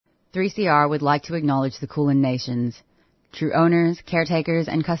3CR would like to acknowledge the Kulin Nations, true owners, caretakers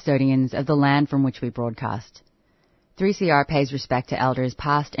and custodians of the land from which we broadcast. 3CR pays respect to elders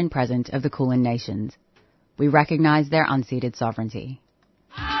past and present of the Kulin Nations. We recognise their unceded sovereignty.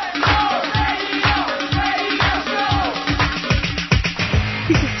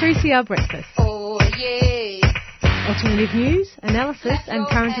 This is 3CR Breakfast. Oh, yeah. Alternative news, analysis and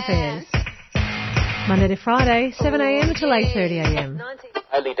current affairs. Monday to Friday, 7am until 8:30am.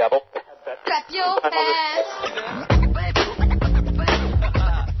 Only double. Clap your hands.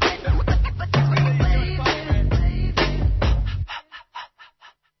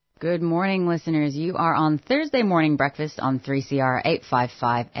 Good morning, listeners. You are on Thursday morning breakfast on 3CR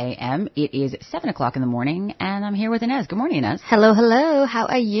 855 AM. It is 7 o'clock in the morning, and I'm here with Inez. Good morning, Inez. Hello, hello. How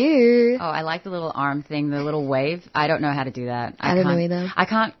are you? Oh, I like the little arm thing, the little wave. I don't know how to do that. I don't know either. I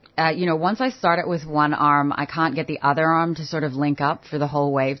can't, once I start it with one arm, I can't get the other arm to sort of link up for the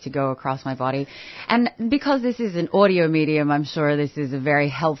whole wave to go across my body. And because this is an audio medium, I'm sure this is a very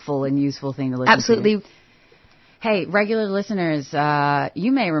helpful and useful thing to listen to. Absolutely. Hey, regular listeners,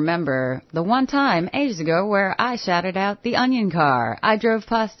 you may remember the one time ages ago where I shouted out the onion car. I rode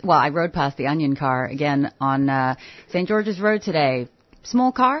past the onion car again on St. George's Road today.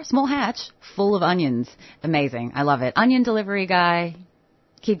 Small car, small hatch, full of onions. Amazing. I love it. Onion delivery guy,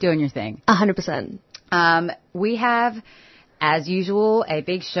 keep doing your thing. 100%. We have, as usual, a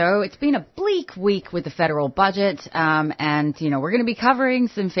big show. It's been a bleak week with the federal budget, and, we're going to be covering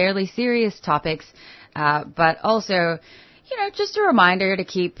some fairly serious topics. But also, just a reminder to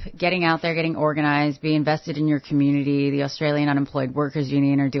keep getting out there, getting organized, be invested in your community. The Australian Unemployed Workers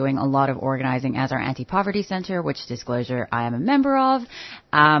Union are doing a lot of organizing as our anti-poverty centre, which, disclosure, I am a member of.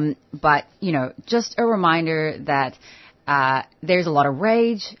 But, just a reminder that there's a lot of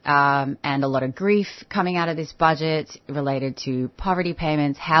rage and a lot of grief coming out of this budget related to poverty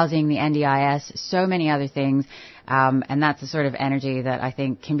payments, housing, the NDIS, so many other things. And that's the sort of energy that I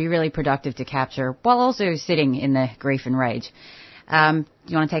think can be really productive to capture while also sitting in the grief and rage. You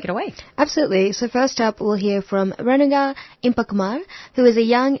want to take it away? Absolutely. So first up, we'll hear from Renuga Inpakumar, who is a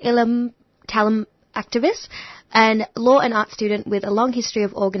young Eelam Tamil activist and law and art student with a long history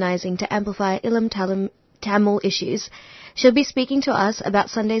of organising to amplify Eelam Tamil issues. She'll be speaking to us about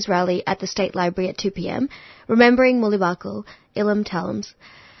Sunday's rally at the State Library at 2 p.m, remembering Mullivaikkal, Eelam Tamils,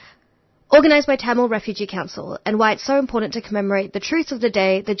 organised by Tamil Refugee Council, and why it's so important to commemorate the truths of the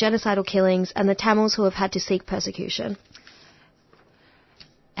day, the genocidal killings, and the Tamils who have had to seek persecution.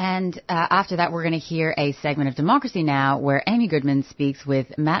 And after that, we're going to hear a segment of Democracy Now! Where Amy Goodman speaks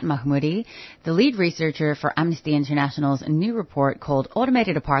with Matt Mahmoudi, the lead researcher for Amnesty International's new report called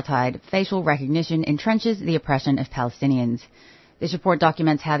Automated Apartheid, Facial Recognition Entrenches the Oppression of Palestinians. This report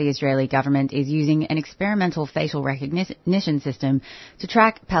documents how the Israeli government is using an experimental facial recognition system to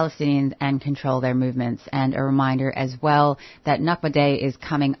track Palestinians and control their movements. And a reminder as well that Nakba Day is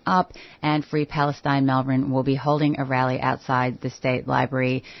coming up and Free Palestine Melbourne will be holding a rally outside the State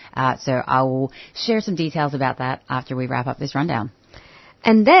Library. So I will share some details about that after we wrap up this rundown.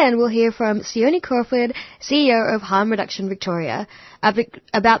 And then we'll hear from Sione Crawford, CEO of Harm Reduction Victoria,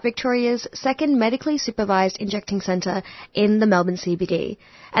 about Victoria's second medically supervised injecting centre in the Melbourne CBD.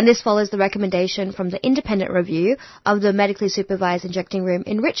 And this follows the recommendation from the independent review of the medically supervised injecting room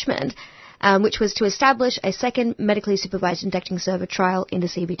in Richmond, which was to establish a second medically supervised injecting server trial in the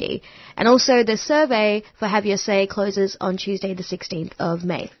CBD. And also the survey for Have Your Say closes on Tuesday the 16th of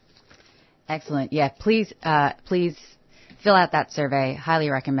May. Excellent. Yeah, please fill out that survey. Highly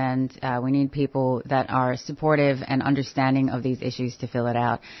recommend. We need people that are supportive and understanding of these issues to fill it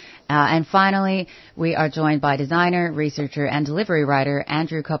out. And finally, we are joined by designer, researcher, and delivery writer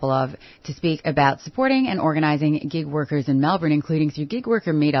Andrew Copolov to speak about supporting and organising gig workers in Melbourne, including through gig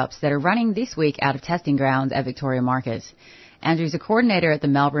worker meetups that are running this week out of testing grounds at Victoria Market. Andrew's a coordinator at the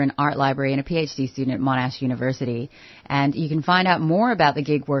Melbourne Art Library and a PhD student at Monash University. And you can find out more about the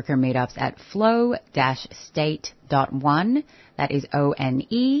gig worker meetups at flow-state.one. That is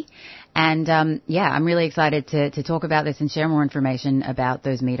O-N-E. And, I'm really excited to talk about this and share more information about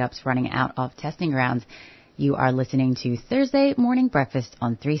those meetups running out of testing grounds. You are listening to Thursday Morning Breakfast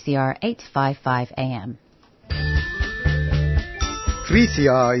on 3CR 855 AM.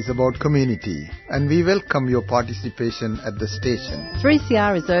 3CR is about community, and we welcome your participation at the station.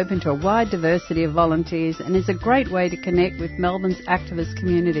 3CR is open to a wide diversity of volunteers and is a great way to connect with Melbourne's activist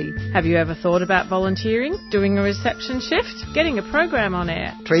community. Have you ever thought about volunteering, doing a reception shift, getting a program on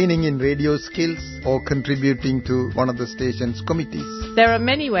air, training in radio skills, or contributing to one of the station's committees? There are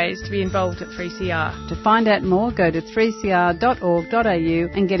many ways to be involved at 3CR. To find out more, go to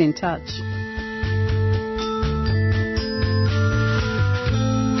 3cr.org.au and get in touch.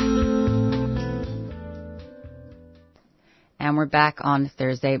 And we're back on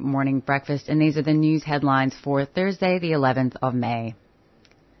Thursday morning breakfast, and these are the news headlines for Thursday, the 11th of May.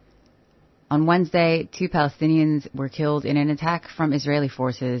 On Wednesday, 2 Palestinians were killed in an attack from Israeli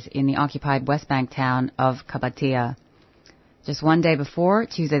forces in the occupied West Bank town of Qabatia. Just one day before,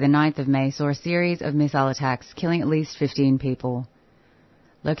 Tuesday the 9th of May saw a series of missile attacks, killing at least 15 people.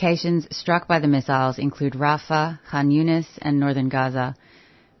 Locations struck by the missiles include Rafah, Khan Yunis, and northern Gaza.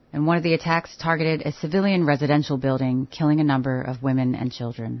 And one of the attacks targeted a civilian residential building, killing a number of women and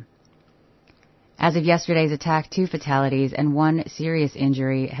children. As of yesterday's attack, 2 fatalities and 1 serious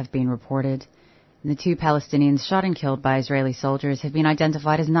injury have been reported. And the 2 Palestinians shot and killed by Israeli soldiers have been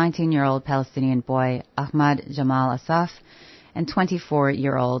identified as 19-year-old Palestinian boy Ahmad Jamal Asaf and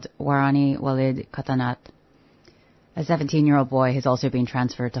 24-year-old Warani Walid Qatanat. A 17-year-old boy has also been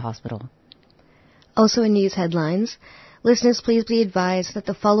transferred to hospital. Also in news headlines, listeners, please be advised that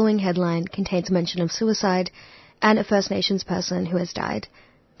the following headline contains mention of suicide and a First Nations person who has died.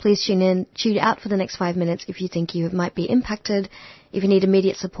 Please tune out for the next 5 minutes if you think you might be impacted. If you need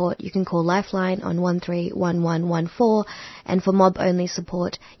immediate support, you can call Lifeline on 131114, and for mob-only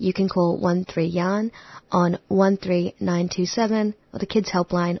support, you can call 13-YARN on 13927, or the Kids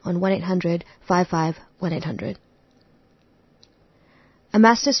Helpline on 1-800-55-1800. A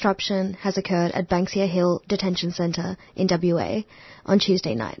mass disruption has occurred at Banksia Hill Detention Centre in WA on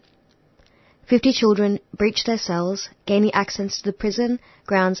Tuesday night. 50 children breached their cells, gaining access to the prison,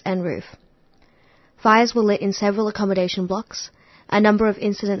 grounds and roof. Fires were lit in several accommodation blocks. A number of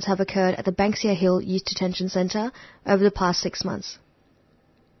incidents have occurred at the Banksia Hill Youth Detention Centre over the past 6 months.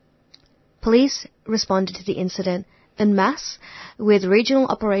 Police responded to the incident en masse, with Regional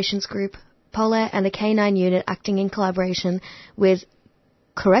Operations Group, Polar and the K9 unit acting in collaboration with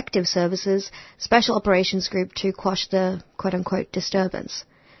Corrective Services Special Operations Group to quash the quote-unquote disturbance.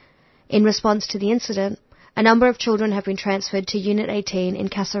 In response to the incident, a number of children have been transferred to Unit 18 in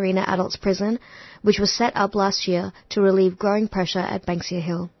Casuarina Adults Prison, which was set up last year to relieve growing pressure at Banksia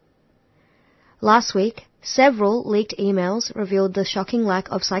Hill. Last week, several leaked emails revealed the shocking lack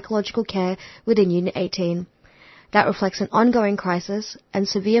of psychological care within Unit 18. That reflects an ongoing crisis and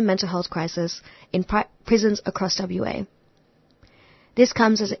severe mental health crisis in prisons across WA. This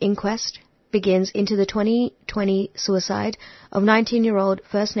comes as an inquest begins into the 2020 suicide of 19-year-old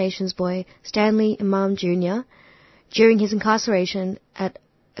First Nations boy Stanley Imam Jr. during his incarceration at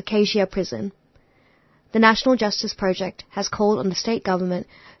Acacia Prison. The National Justice Project has called on the state government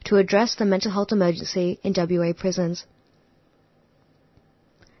to address the mental health emergency in WA prisons.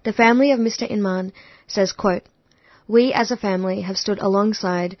 The family of Mr. Imam says, quote, "We as a family have stood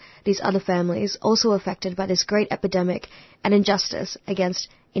alongside these other families also affected by this great epidemic and injustice against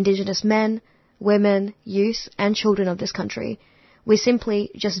Indigenous men, women, youth and children of this country. We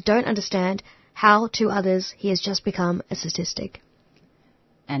simply just don't understand how to others he has just become a statistic."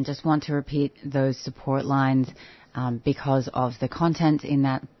 And just want to repeat those support lines because of the content in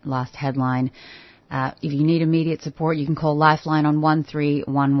that last headline. If you need immediate support, you can call Lifeline on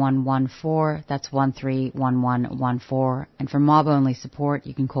 131114. That's 131114. And for mob-only support,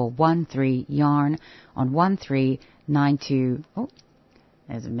 you can call 13-YARN on 1392. Oh,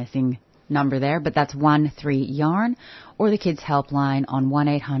 there's a missing number there, but that's 13-YARN, or the Kids Helpline on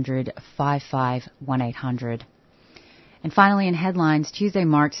 1-800-55-1800. And finally, in headlines, Tuesday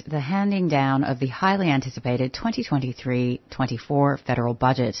marked the handing down of the highly anticipated 2023-24 federal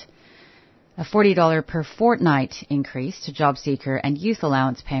budget. A $40 per fortnight increase to job seeker and youth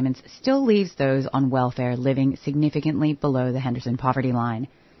allowance payments still leaves those on welfare living significantly below the Henderson poverty line.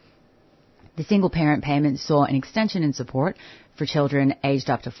 The single-parent payment saw an extension in support for children aged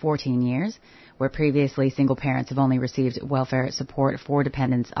up to 14 years, where previously single parents have only received welfare support for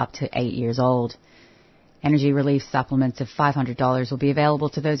dependents up to 8 years old. Energy relief supplements of $500 will be available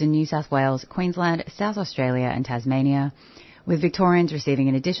to those in New South Wales, Queensland, South Australia and Tasmania, with Victorians receiving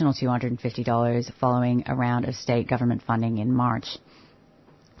an additional $250 following a round of state government funding in March.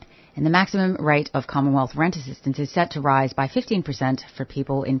 And the maximum rate of Commonwealth rent assistance is set to rise by 15% for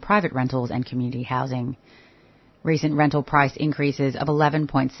people in private rentals and community housing. Recent rental price increases of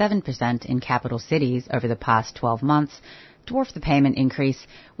 11.7% in capital cities over the past 12 months dwarf the payment increase,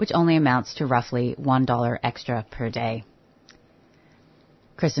 which only amounts to roughly $1 extra per day.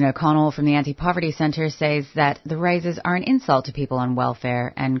 Kristen O'Connell from the Anti-Poverty Centre says that the raises are an insult to people on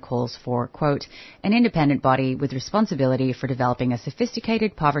welfare and calls for, quote, an independent body with responsibility for developing a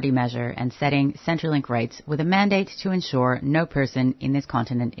sophisticated poverty measure and setting Centrelink rates with a mandate to ensure no person in this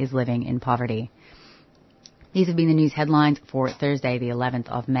continent is living in poverty. These have been the news headlines for Thursday, the 11th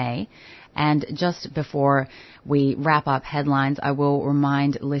of May. And just before we wrap up headlines, I will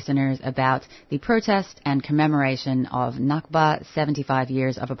remind listeners about the protest and commemoration of Nakba, 75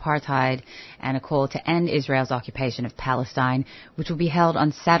 years of apartheid, and a call to end Israel's occupation of Palestine, which will be held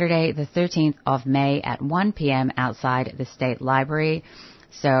on Saturday, the 13th of May at 1 p.m. outside the State Library.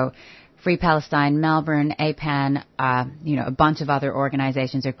 So, Free Palestine, Melbourne, APAN, a bunch of other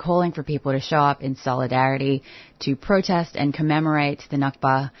organizations are calling for people to show up in solidarity to protest and commemorate the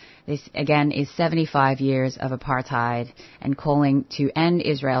Nakba. This, again, is 75 years of apartheid and calling to end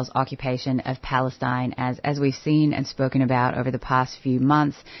Israel's occupation of Palestine as we've seen and spoken about over the past few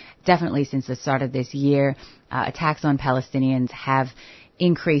months, definitely since the start of this year. Attacks on Palestinians have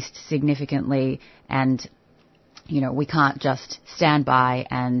increased significantly, and we can't just stand by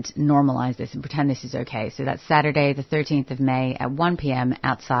and normalize this and pretend this is okay. So that's Saturday, the 13th of May at 1 p.m.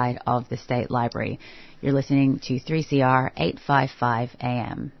 outside of the State Library. You're listening to 3CR 855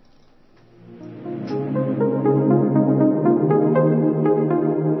 AM.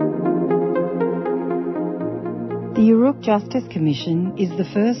 The Uruk Justice Commission is the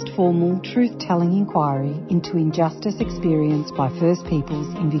first formal truth-telling inquiry into injustice experienced by First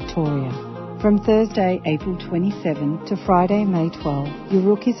Peoples in Victoria. From Thursday, April 27 to Friday, May 12,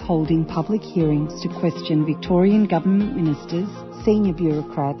 Uruk is holding public hearings to question Victorian government ministers, senior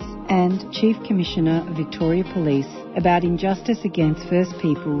bureaucrats and Chief Commissioner of Victoria Police about injustice against First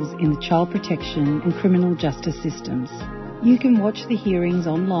Peoples in the child protection and criminal justice systems. You can watch the hearings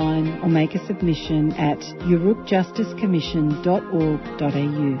online or make a submission at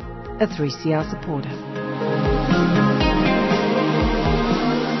urukjusticecommission.org.au. A 3CR supporter.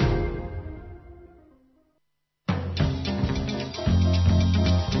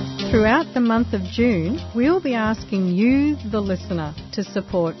 Throughout the month of June, we'll be asking you, the listener, to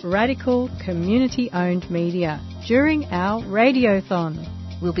support radical, community-owned media during our Radiothon.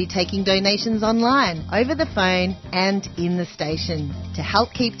 We'll be taking donations online, over the phone and in the station to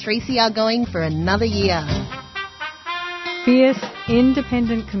help keep 3CR going for another year. Fierce,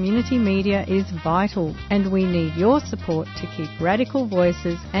 independent community media is vital, and we need your support to keep radical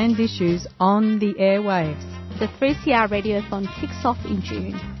voices and issues on the airwaves. The 3CR Radiothon kicks off in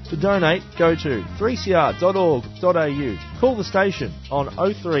June. To donate, go to 3cr.org.au. Call the station on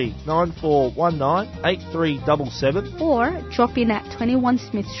 03 9419 8377 or drop in at 21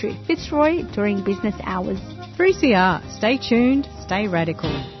 Smith Street, Fitzroy during business hours. 3CR, stay tuned, stay radical.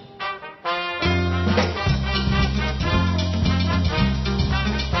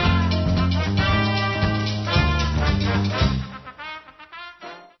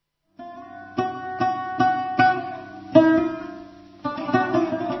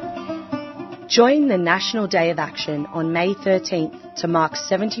 Join the National Day of Action on May 13th to mark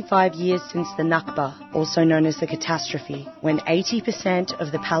 75 years since the Nakba, also known as the catastrophe, when 80%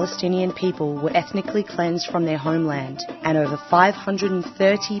 of the Palestinian people were ethnically cleansed from their homeland and over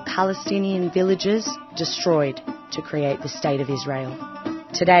 530 Palestinian villages destroyed to create the State of Israel.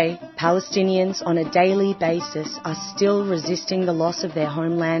 Today, Palestinians on a daily basis are still resisting the loss of their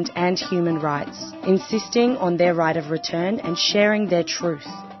homeland and human rights, insisting on their right of return and sharing their truth.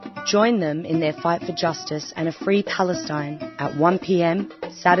 Join them in their fight for justice and a free Palestine at 1 p.m.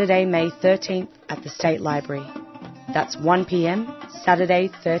 Saturday, May 13th at the State Library. That's 1 p.m.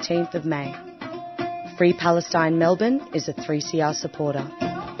 Saturday, 13th of May. Free Palestine Melbourne is a 3CR supporter.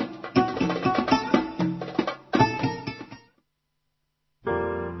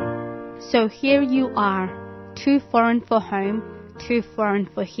 So here you are, too foreign for home, too foreign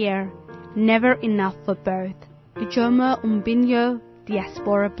for here, never enough for both. Ijoma Umbinyo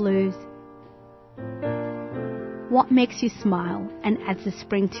Diaspora Blues. What makes you smile and adds a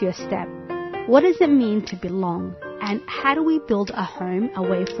spring to your step? What does it mean to belong? And how do we build a home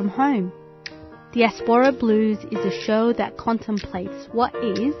away from home? Diaspora Blues is a show that contemplates what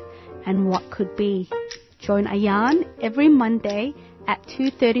is and what could be. Join Ayan every Monday at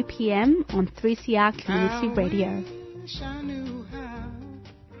 2:30 p.m. on 3CR Community Radio.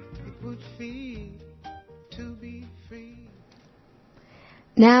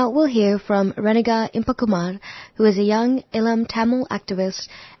 Now we'll hear from Renuga Inpakumar, who is a young Eelam Tamil activist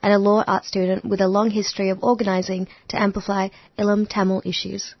and a law art student with a long history of organising to amplify Eelam Tamil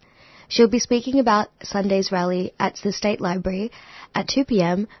issues. She'll be speaking about Sunday's rally at the State Library at 2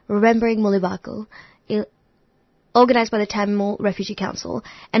 p.m, remembering Mullivaikkal, organised by the Tamil Refugee Council,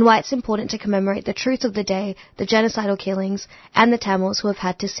 and why it's important to commemorate the truth of the day, the genocidal killings, and the Tamils who have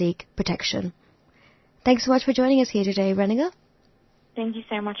had to seek protection. Thanks so much for joining us here today, Renuga. Thank you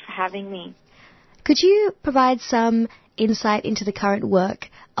so much for having me. Could you provide some insight into the current work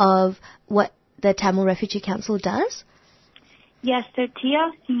of what the Tamil Refugee Council does? Yes, so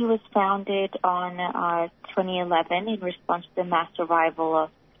TRC was founded on 2011 in response to the mass arrival of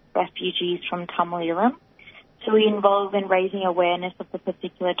refugees from Tamil Eelam. So we involve in raising awareness of the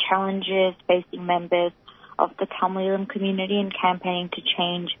particular challenges facing members of the Tamil Eelam community and campaigning to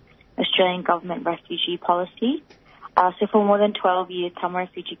change Australian government refugee policy. So for more than 12 years, Tamil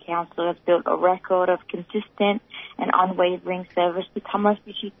Refugee Council has built a record of consistent and unwavering service to the Tamil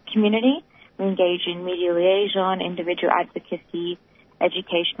refugee community. We engage in media liaison, individual advocacy,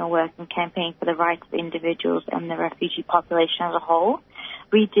 educational work, and campaigning for the rights of individuals and the refugee population as a whole.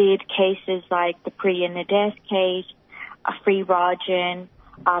 We did cases like the Priya Nadesh case, a Free Rajan,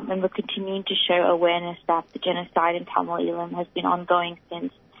 and we're continuing to show awareness that the genocide in Tamil Eelam has been ongoing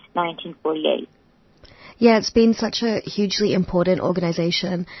since 1948. Yeah, it's been such a hugely important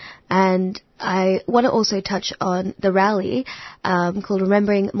organisation, and I want to also touch on the rally called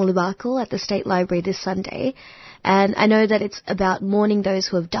Remembering Mullivaikkal at the State Library this Sunday. And I know that it's about mourning those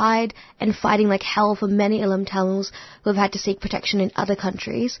who have died and fighting like hell for many Eelam Tamils who have had to seek protection in other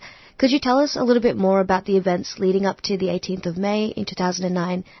countries. Could you tell us a little bit more about the events leading up to the 18th of May in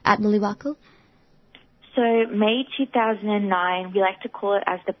 2009 at Mullivaikkal? So May 2009, we like to call it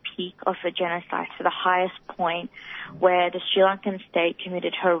as the peak of the genocide, so the highest point where the Sri Lankan state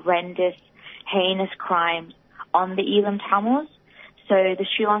committed horrendous, heinous crimes on the Eelam Tamils. So the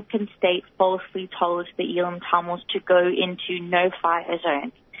Sri Lankan state falsely told the Eelam Tamils to go into no-fire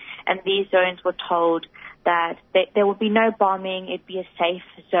zones. And these zones were told that there would be no bombing, it'd be a safe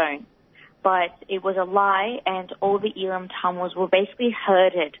zone. But it was a lie, and all the Eelam Tamils were basically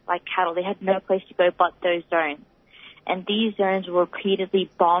herded like cattle. They had no place to go but those zones. And these zones were repeatedly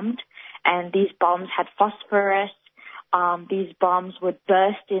bombed, and these bombs had phosphorus. These bombs would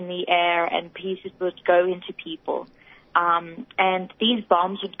burst in the air, and pieces would go into people. And these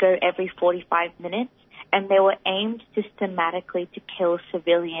bombs would go every 45 minutes, and they were aimed systematically to kill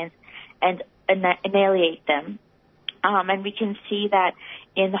civilians and annihilate them. And we can see that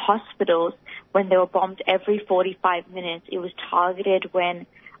in the hospitals, when they were bombed every 45 minutes, it was targeted when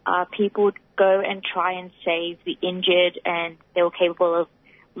people would go and try and save the injured and they were capable of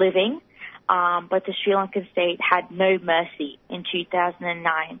living. But the Sri Lankan state had no mercy in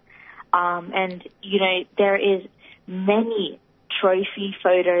 2009. And, you know, there is many trophy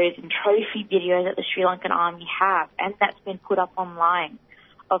photos and trophy videos that the Sri Lankan army have, and that's been put up online,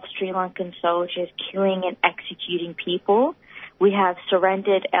 of Sri Lankan soldiers killing and executing people. We have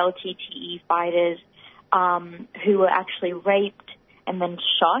surrendered LTTE fighters who were actually raped and then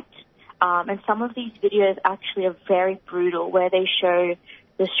shot. And some of these videos actually are very brutal, where they show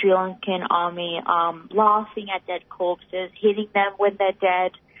the Sri Lankan army laughing at dead corpses, hitting them when they're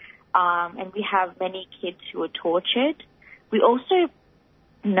dead. And we have many kids who are tortured. We also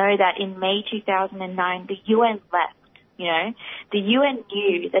know that in May 2009, the UN left. You know, the UN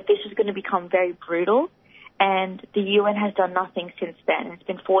knew that this was going to become very brutal, and the UN has done nothing since then. It's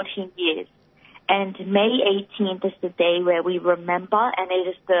been 14 years. And May 18th is the day where we remember, and it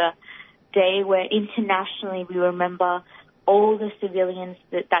is the day where internationally we remember all the civilians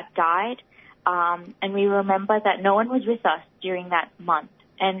that died, and we remember that no one was with us during that month.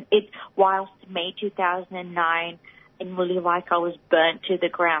 And whilst May 2009 in Mullivaikkal was burnt to the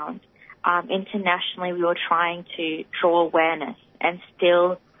ground, internationally we were trying to draw awareness, and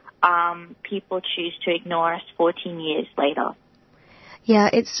still people choose to ignore us 14 years later. Yeah,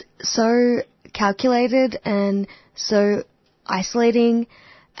 it's so calculated and so isolating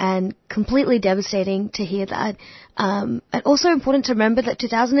and completely devastating to hear that. And also important to remember that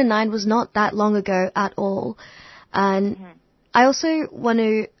 2009 was not that long ago at all. And I also want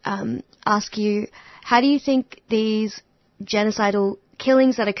to ask you, how do you think these genocidal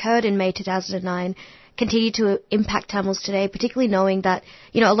killings that occurred in May 2009 continue to impact Tamils today, particularly knowing that,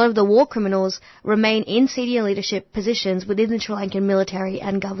 you know, a lot of the war criminals remain in senior leadership positions within the Sri Lankan military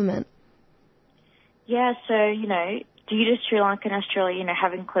and government? Yeah, so, you know, due to Sri Lanka and Australia, you know,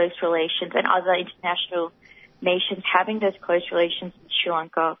 having close relations, and other international nations having those close relations with Sri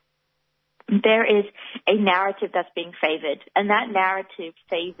Lanka, there is a narrative that's being favoured, and that narrative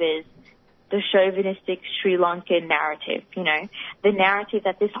favours the chauvinistic Sri Lankan narrative, you know, the narrative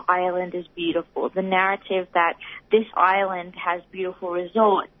that this island is beautiful, the narrative that this island has beautiful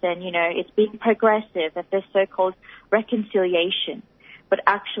resorts and, you know, it's being progressive, that there's so-called reconciliation. But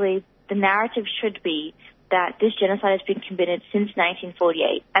actually, the narrative should be that this genocide has been committed since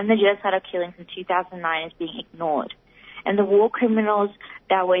 1948, and the genocidal killings in 2009 is being ignored. And the war criminals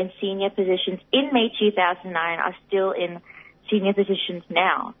that were in senior positions in May 2009 are still in senior positions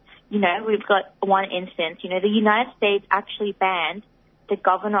now. You know, we've got one instance, you know, the United States actually banned the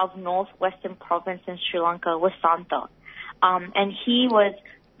governor of Northwestern Province in Sri Lanka, Wasantha. And he was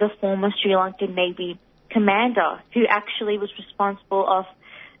the former Sri Lankan Navy commander who actually was responsible of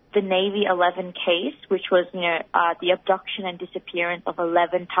the Navy 11 case, which was, the abduction and disappearance of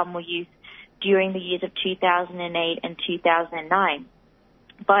 11 Tamil youth during the years of 2008 and 2009.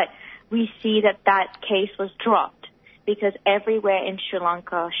 But we see that case was dropped because everywhere in Sri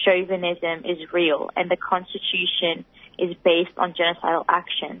Lanka, chauvinism is real and the constitution is based on genocidal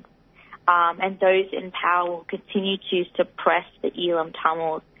actions. And those in power will continue to suppress the Eelam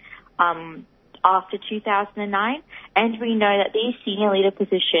Tamils after 2009. And we know that these senior leader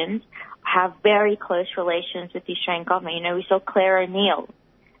positions have very close relations with the Australian government. We saw Claire O'Neill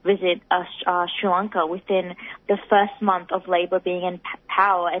visit Sri Lanka within the first month of Labor being in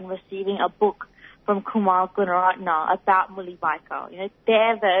power and receiving a book from Kumar Gunaratna about Mullivaikkal,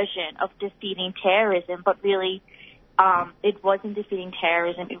 their version of defeating terrorism, but really it wasn't defeating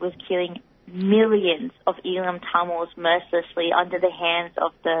terrorism, it was killing millions of Eelam Tamils mercilessly under the hands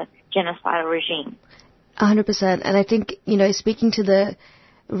of the genocidal regime. 100%. And I think, speaking to the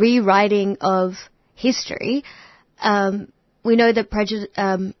rewriting of history, we know that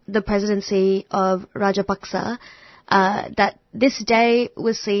the presidency of Rajapaksa, that this day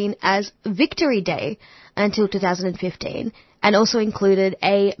was seen as Victory Day until 2015 and also included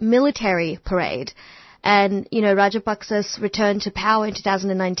a military parade. And, Rajapaksa's return to power in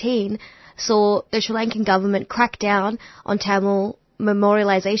 2019 saw the Sri Lankan government crack down on Tamil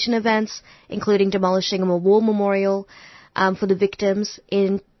memorialisation events, including demolishing a war memorial for the victims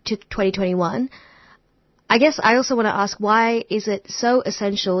in 2021. I guess I also want to ask, why is it so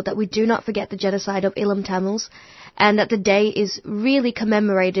essential that we do not forget the genocide of Eelam Tamils and that the day is really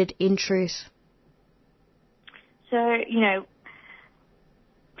commemorated in truth? So,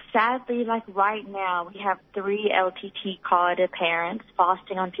 sadly, right now, we have 3 LTT carded parents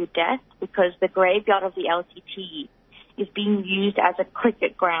fasting unto death because the graveyard of the LTT is being used as a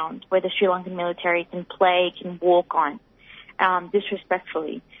cricket ground where the Sri Lankan military can play, can walk on,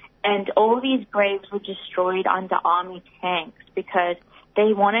 disrespectfully. And all these graves were destroyed under army tanks because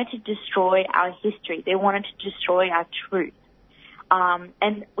they wanted to destroy our history. They wanted to destroy our truth.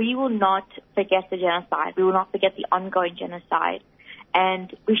 And we will not forget the genocide. We will not forget the ongoing genocide.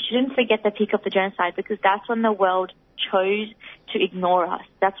 And we shouldn't forget the peak of the genocide because that's when the world chose to ignore us.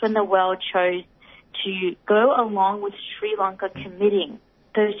 That's when the world chose to go along with Sri Lanka committing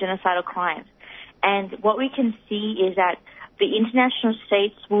those genocidal crimes. And what we can see is that the international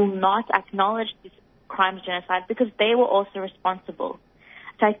states will not acknowledge this crime of genocide because they were also responsible.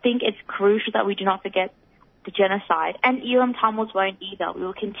 So I think it's crucial that we do not forget the genocide. And Eelam Tamils won't either. We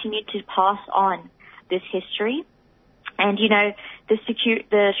will continue to pass on this history. And, the Sri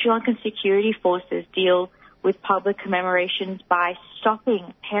Lankan security forces deal with public commemorations by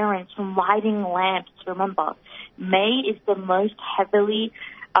stopping parents from lighting lamps. Remember, May is the most heavily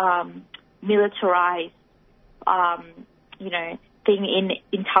militarized, thing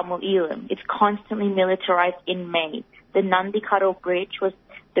in Tamil Eelam. It's constantly militarized in May. The Nandikaro Bridge was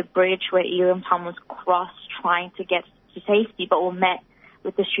the bridge where Eelam Tamils crossed trying to get to safety, but were met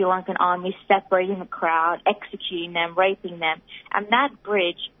with the Sri Lankan army separating the crowd, executing them, raping them. And that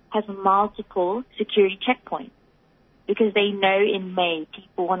bridge has multiple security checkpoints because they know in May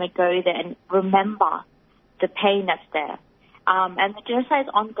people want to go there and remember the pain that's there. And the genocide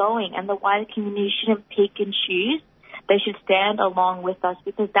is ongoing, and the wider community shouldn't pick and choose. They should stand along with us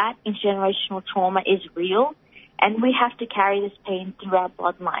because that intergenerational trauma is real, and we have to carry this pain through our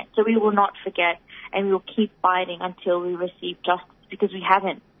bloodline. So we will not forget, and we will keep fighting until we receive justice, because we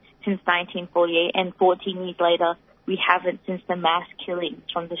haven't since 1948, and 14 years later, we haven't since the mass killings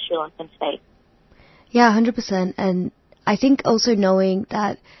from the Sri Lankan state. Yeah, 100%. And I think also knowing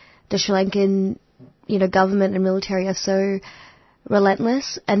that the Sri Lankan, government and military are so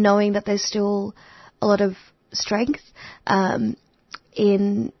relentless, and knowing that there's still a lot of strength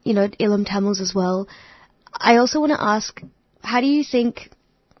in, Eelam Tamils as well. I also want to ask, how do you think,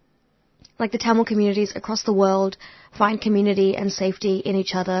 the Tamil communities across the world find community and safety in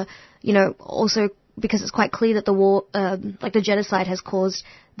each other? Also because it's quite clear that the war, the genocide has caused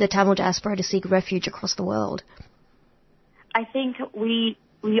the Tamil diaspora to seek refuge across the world. I think we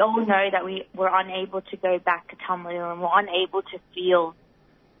all know that we were unable to go back to Tamil and we're unable to feel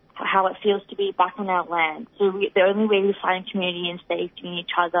how it feels to be back on our land. So the only way we find community and safety in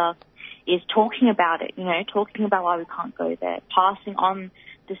each other is talking about it, talking about why we can't go there, passing on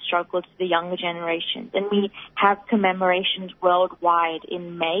the struggle to the younger generations. And we have commemorations worldwide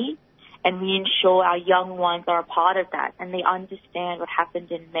in May, and we ensure our young ones are a part of that and they understand what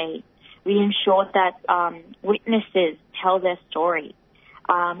happened in May. We ensure that witnesses tell their story.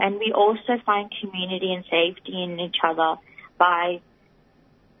 And we also find community and safety in each other by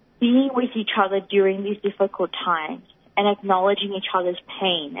being with each other during these difficult times and acknowledging each other's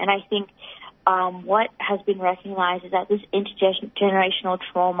pain. And I think what has been recognized is that this intergenerational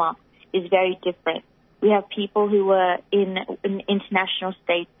trauma is very different. We have people who were in international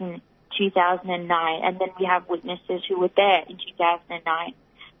states in 2009, and then we have witnesses who were there in 2009.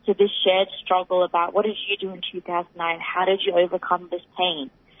 So this shared struggle about what did you do in 2009, how did you overcome this pain,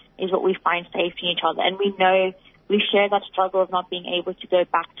 is what we find safety in each other. And we know we share that struggle of not being able to go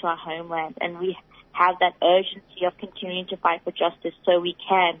back to our homeland, and we have that urgency of continuing to fight for justice so we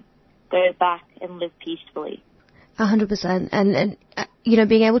can go back and live peacefully. 100%. And you know,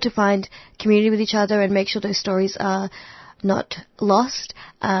 being able to find community with each other and make sure those stories are not lost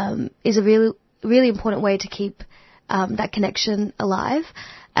is a really, really important way to keep that connection alive.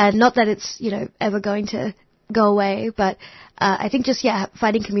 And not that it's, you know, ever going to go away, but I think just,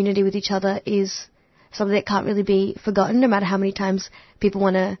 finding community with each other is something that can't really be forgotten, no matter how many times people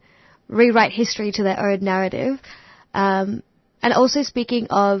want to rewrite history to their own narrative. And also speaking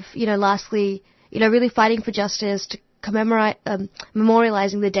of, you know, lastly, you know, really fighting for justice, to commemorate,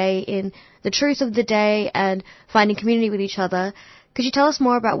 memorializing the day in the truth of the day and finding community with each other. Could you tell us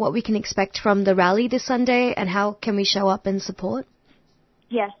more about what we can expect from the rally this Sunday and how can we show up and support?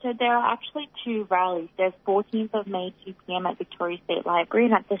 Yes, so there are actually two rallies. There's 14th of May, 2 p.m. at Victoria State Library,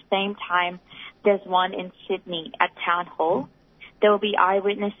 and at the same time, there's one in Sydney at Town Hall. There will be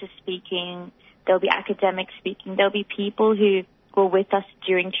eyewitnesses speaking. There will be academics speaking. There will be people who were with us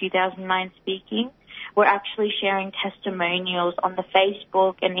during 2009 speaking. We're actually sharing testimonials on the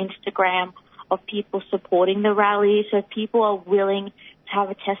Facebook and Instagram of people supporting the rally. So if people are willing to have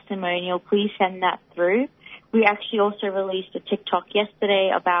a testimonial, please send that through. We actually also released a TikTok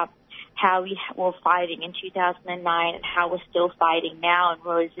yesterday about how we were fighting in 2009 and how we're still fighting now and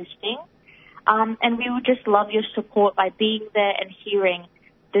we're resisting. And we would just love your support by being there and hearing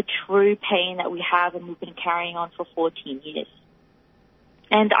the true pain that we have and we've been carrying on for 14 years.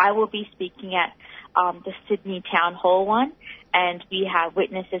 And I will be speaking at the Sydney Town Hall one, and we have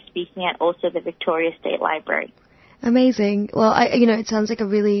witnesses speaking at also the Victoria State Library. Amazing. Well, it sounds like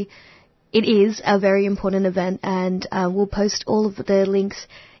it is a very important event, and we'll post all of the links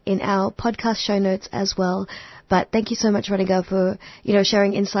in our podcast show notes as well. But thank you so much, Renuga, for,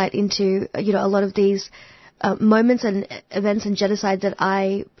 sharing insight into, a lot of these moments and events and genocide that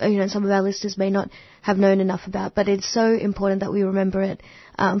some of our listeners may not have known enough about. But it's so important that we remember it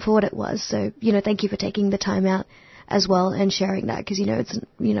for what it was. So, thank you for taking the time out as well and sharing that, because, it's,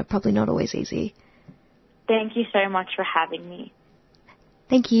 probably not always easy. Thank you so much for having me.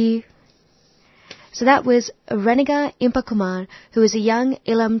 Thank you. So that was Renuga Inpakumar, who is a young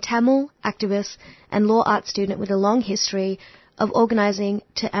Eelam Tamil activist and law art student with a long history of organising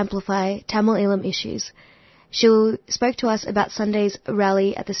to amplify Tamil Eelam issues. She spoke to us about Sunday's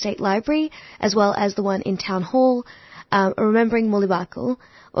rally at the State Library, as well as the one in Town Hall, remembering Mullivaikkal,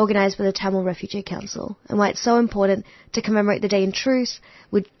 organised by the Tamil Refugee Council, and why it's so important to commemorate the day in truth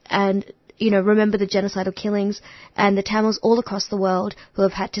and remember the genocidal killings and the Tamils all across the world who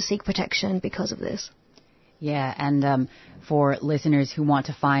have had to seek protection because of this. Yeah, and for listeners who want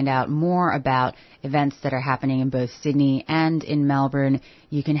to find out more about events that are happening in both Sydney and in Melbourne,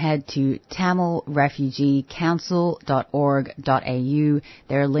 you can head to tamilrefugeecouncil.org.au.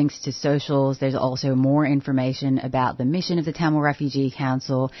 There are links to socials. There's also more information about the mission of the Tamil Refugee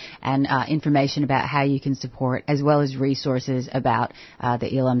Council and information about how you can support, as well as resources about the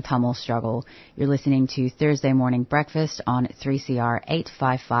Eelam Tamil struggle. You're listening to Thursday Morning Breakfast on 3CR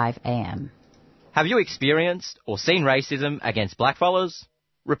 855 AM. Have you experienced or seen racism against blackfellas?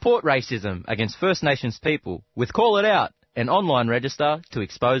 Report racism against First Nations people with Call It Out, an online register to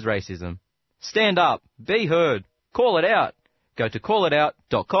expose racism. Stand up, be heard, call it out. Go to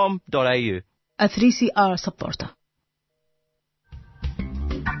callitout.com.au. A 3CR supporter.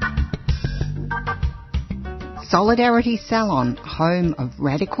 Solidarity Salon, home of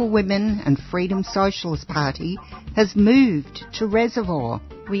Radical Women and Freedom Socialist Party, has moved to Reservoir.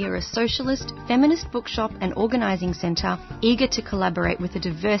 We are a socialist, feminist bookshop and organising centre eager to collaborate with a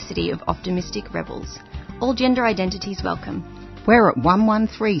diversity of optimistic rebels. All gender identities welcome. We're at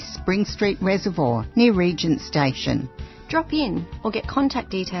 113 Spring Street Reservoir, near Regent Station. Drop in or get contact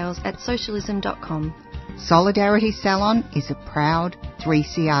details at socialism.com. Solidarity Salon is a proud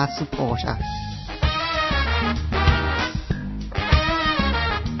 3CR supporter.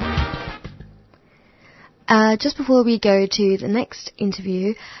 Just before we go to the next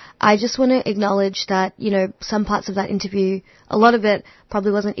interview, I just want to acknowledge that, some parts of that interview, a lot of it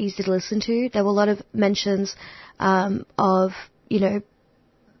probably wasn't easy to listen to. There were a lot of mentions of,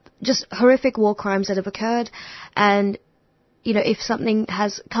 just horrific war crimes that have occurred. And, you know, if something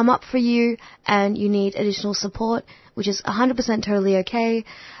has come up for you and you need additional support, which is 100% totally okay,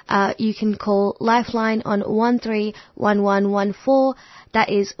 you can call Lifeline on 131114. That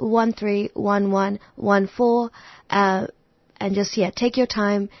is 131114. And just, take your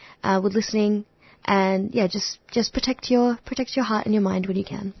time with listening, and just protect your heart and your mind when you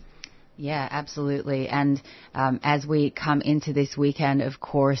can. Yeah, absolutely. And as we come into this weekend, of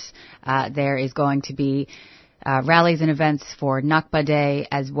course, there is going to be rallies and events for Nakba Day,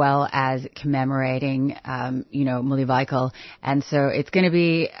 as well as commemorating, Mullivaikkal. And so it's going to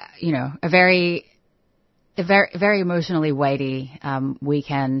be, a very emotionally weighty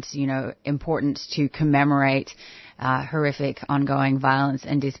weekend, important to commemorate horrific ongoing violence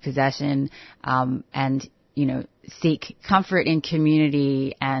and dispossession, and, seek comfort in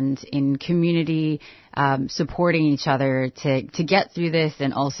community and in community supporting each other to get through this,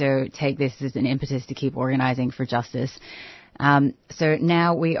 and also take this as an impetus to keep organizing for justice. So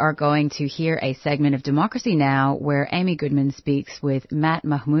now we are going to hear a segment of Democracy Now! Where Amy Goodman speaks with Matt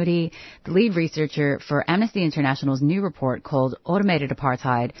Mahmoudi, the lead researcher for Amnesty International's new report called Automated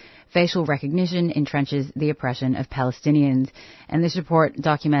Apartheid, Facial Recognition Entrenches the Oppression of Palestinians. And this report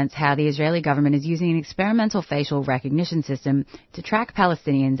documents how the Israeli government is using an experimental facial recognition system to track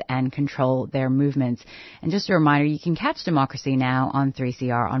Palestinians and control their movements. And just a reminder, you can catch Democracy Now! On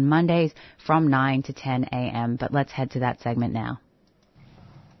 3CR on Mondays from 9 to 10 a.m. But let's head to that segment now.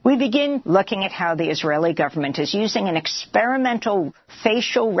 We begin looking at how the Israeli government is using an experimental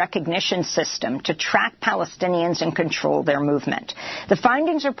facial recognition system to track Palestinians and control their movement. The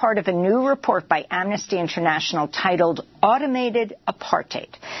findings are part of a new report by Amnesty International titled Automated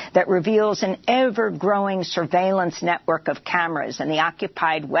Apartheid that reveals an ever-growing surveillance network of cameras in the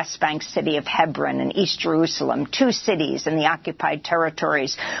occupied West Bank city of Hebron and East Jerusalem, two cities in the occupied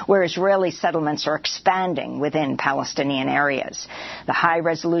territories where Israeli settlements are expanding within Palestinian areas. The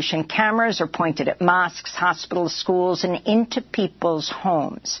high-resolution cameras are pointed at mosques, hospitals, schools, and into people's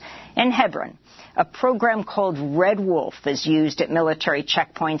homes. In Hebron, a program called Red Wolf is used at military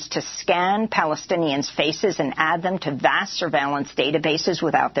checkpoints to scan Palestinians' faces and add them to vast surveillance databases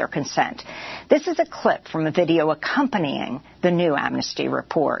without their consent. This is a clip from a video accompanying the new Amnesty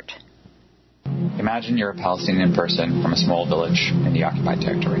report. Imagine you're a Palestinian person from a small village in the occupied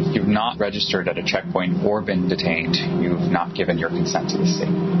territory. You've not registered at a checkpoint or been detained. You've not given your consent to the state.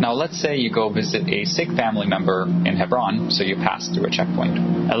 Now, let's say you go visit a sick family member in Hebron, so you pass through a checkpoint.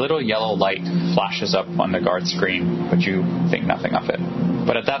 A little yellow light flashes up on the guard screen, but you think nothing of it.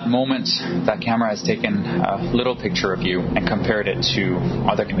 But at that moment, that camera has taken a little picture of you and compared it to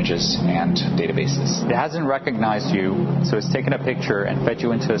other images and databases. It hasn't recognized you, so it's taken a picture and fed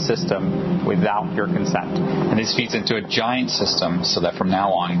you into a system without your consent. And this feeds into a giant system so that from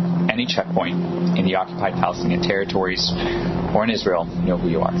now on, any checkpoint in the occupied Palestinian territories or in Israel, know who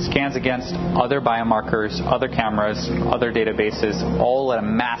you are. Scans against other biomarkers, other cameras, other databases, all at a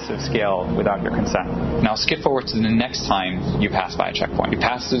massive scale without your consent. Now skip forward to the next time you pass by a checkpoint. You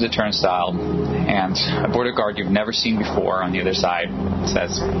pass through the turnstile, and a border guard you've never seen before on the other side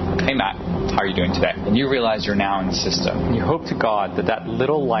says, "Hey Matt, how are you doing today?" And you realize you're now in the system. You hope to God that that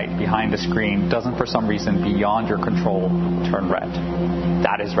little light behind the screen doesn't for some reason beyond your control turn red.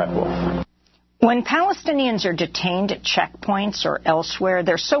 That is Red Wolf. When Palestinians are detained at checkpoints or elsewhere,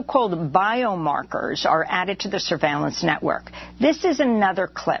 their so-called biomarkers are added to the surveillance network. This is another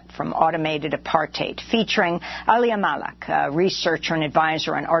clip from Automated Apartheid featuring Alia Malak, a researcher and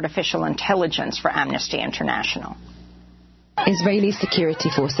advisor on artificial intelligence for Amnesty International. Israeli security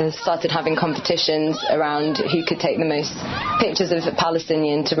forces started having competitions around who could take the most pictures of a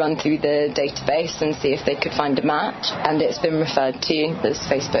Palestinian to run through the database and see if they could find a match. And it's been referred to as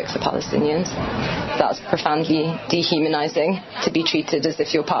Facebook for Palestinians. That's profoundly dehumanizing, to be treated as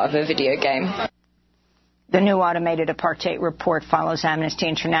if you're part of a video game. The new Automated Apartheid report follows Amnesty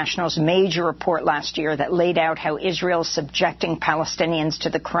International's major report last year that laid out how Israel is subjecting Palestinians to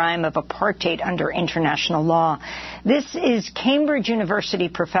the crime of apartheid under international law. This is Cambridge University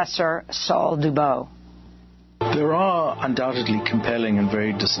professor Saul Dubow. There are undoubtedly compelling and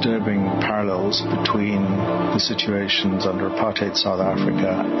very disturbing parallels between the situations under apartheid South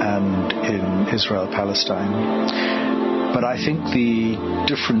Africa and in Israel-Palestine. But I think the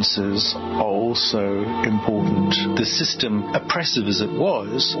differences are also important. The system, oppressive as it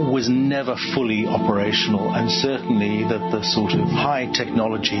was never fully operational, and certainly that the sort of high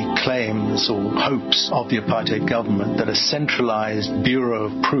technology claims or hopes of the apartheid government that a centralized bureau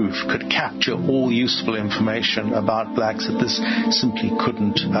of proof could capture all useful information about blacks, that this simply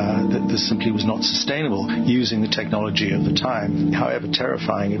couldn't, that this simply was not sustainable using the technology of the time, however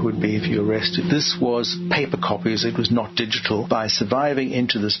terrifying it would be if you arrested. This was paper copies, it was not digital. By surviving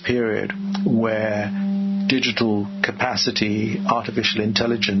into this period where digital capacity, artificial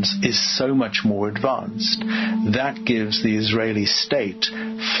intelligence is so much more advanced, that gives the Israeli state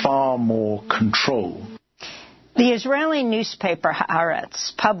far more control. The Israeli newspaper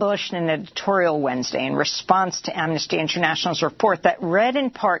Haaretz published an editorial Wednesday in response to Amnesty International's report that read in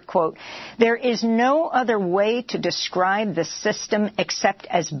part, quote, "There is no other way to describe the system except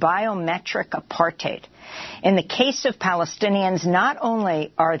as biometric apartheid. In the case of Palestinians, not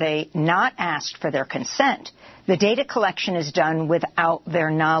only are they not asked for their consent, the data collection is done without their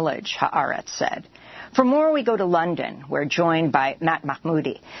knowledge," Haaretz said. For more, we go to London. We're joined by Matt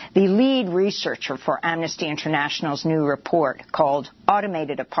Mahmoudi, the lead researcher for Amnesty International's new report called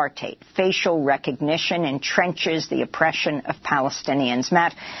Automated Apartheid, Facial Recognition Entrenches the Oppression of Palestinians.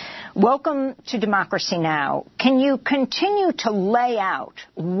 Matt, welcome to Democracy Now! Can you continue to lay out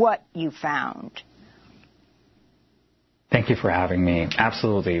what you found? Thank you for having me.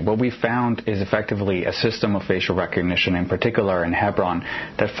 Absolutely. What we found is effectively a system of facial recognition, in particular in Hebron,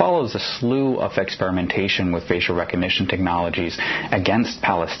 that follows a slew of experimentation with facial recognition technologies against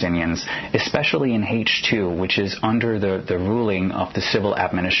Palestinians, especially in H2, which is under the ruling of the civil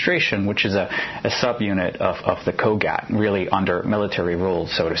administration, which is a subunit of the COGAT, really under military rule,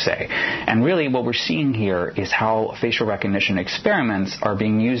 so to say. And really what we're seeing here is how facial recognition experiments are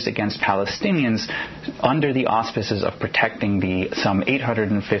being used against Palestinians under the auspices of protecting the some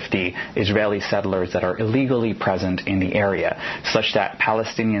 850 Israeli settlers that are illegally present in the area, such that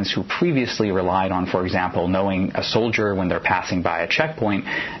Palestinians who previously relied on, for example, knowing a soldier when they're passing by a checkpoint,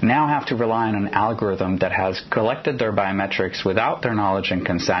 now have to rely on an algorithm that has collected their biometrics without their knowledge and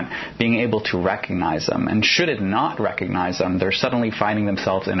consent, being able to recognize them. And should it not recognize them, they're suddenly finding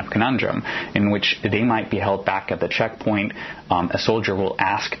themselves in a conundrum in which they might be held back at the checkpoint. A soldier will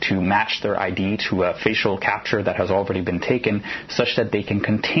ask to match their ID to a facial capture that has already been taken, such that they can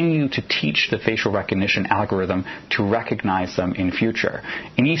continue to teach the facial recognition algorithm to recognize them in future.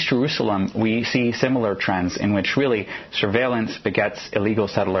 In East Jerusalem, we see similar trends in which really surveillance begets illegal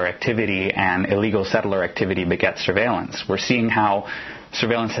settler activity and illegal settler activity begets surveillance. We're seeing how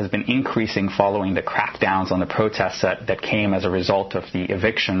surveillance has been increasing following the crackdowns on the protests that came as a result of the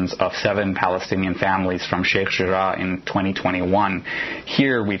evictions of 7 Palestinian families from Sheikh Jarrah in 2021.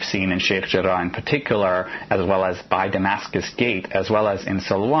 Here we've seen in Sheikh Jarrah in particular, as well as by Damascus Gate, as well as in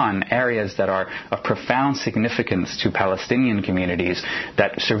Silwan, areas that are of profound significance to Palestinian communities,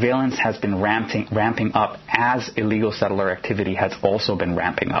 that surveillance has been ramping up as illegal settler activity has also been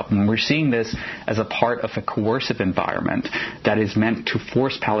ramping up. And we're seeing this as a part of a coercive environment that is meant to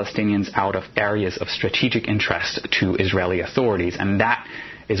force Palestinians out of areas of strategic interest to Israeli authorities. And that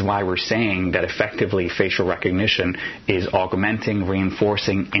is why we're saying that effectively facial recognition is augmenting,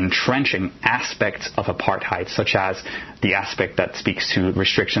 reinforcing, entrenching aspects of apartheid, such as the aspect that speaks to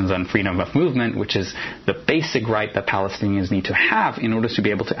restrictions on freedom of movement, which is the basic right that Palestinians need to have in order to be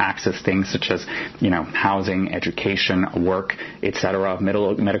able to access things such as, housing, education, work, etc.,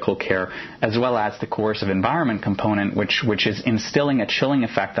 medical care, as well as the coercive environment component, which is instilling a chilling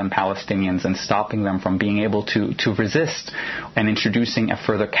effect on Palestinians and stopping them from being able to resist and introducing a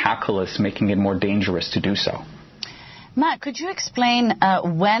further calculus, making it more dangerous to do so. Matt, could you explain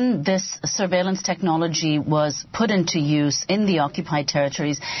when this surveillance technology was put into use in the occupied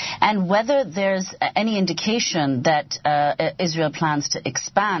territories and whether there's any indication that Israel plans to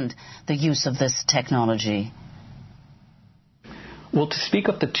expand the use of this technology? Well, to speak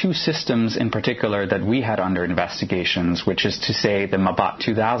of the 2 systems in particular that we had under investigations, which is to say the Mabat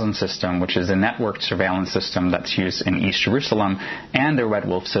 2000 system, which is a networked surveillance system that's used in East Jerusalem, and the Red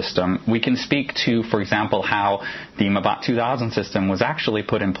Wolf system, we can speak to, for example, how the Mabat 2000 system was actually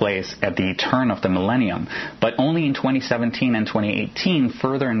put in place at the turn of the millennium. But only in 2017 and 2018,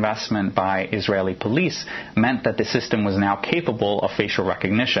 further investment by Israeli police meant that the system was now capable of facial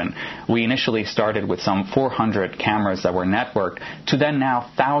recognition. We initially started with some 400 cameras that were networked, to then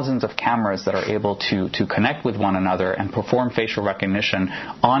now thousands of cameras that are able to connect with one another and perform facial recognition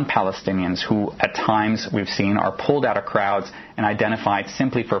on Palestinians who at times we've seen are pulled out of crowds and identified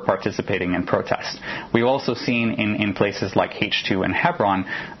simply for participating in protest. We've also seen in places like H2 and Hebron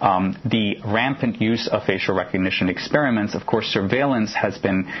the rampant use of facial recognition experiments. Of course, surveillance has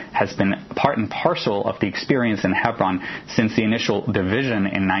been part and parcel of the experience in Hebron since the initial division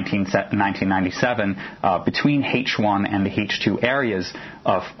in 1997 between H1 and the H2 areas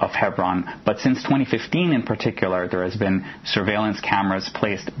of Hebron. But since 2015 in particular, there has been surveillance cameras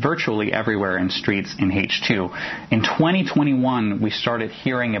placed virtually everywhere in streets in H2. In 2021, we started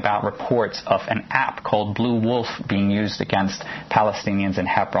hearing about reports of an app called Blue Wolf being used against Palestinians in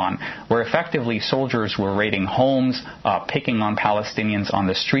Hebron, where effectively soldiers were raiding homes, picking on Palestinians on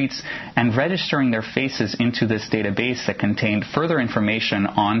the streets, and registering their faces into this database that contained further information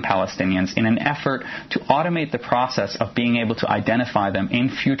on Palestinians in an effort to automate the process of being able to identify them in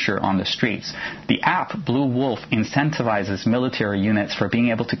future on the streets. The app, Blue Wolf, incentivizes military units for being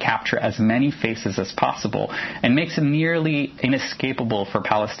able to capture as many faces as possible and makes it nearly inescapable for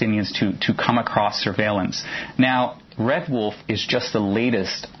Palestinians to come across surveillance. Now, Red Wolf is just the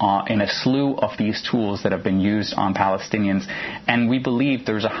latest in a slew of these tools that have been used on Palestinians, and we believe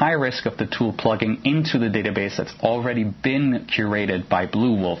there's a high risk of the tool plugging into the database that's already been curated by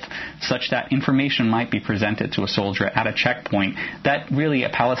Blue Wolf, such that information might be presented to a soldier at a checkpoint that really a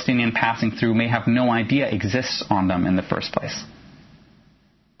Palestinian passing through may have no idea exists on them in the first place.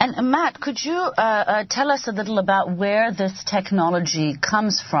 And Matt, could you tell us a little about where this technology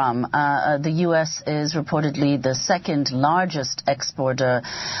comes from? The U.S. is reportedly the second largest exporter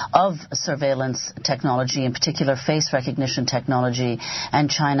of surveillance technology, in particular face recognition technology,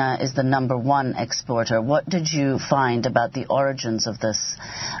 and China is the number one exporter. What did you find about the origins of this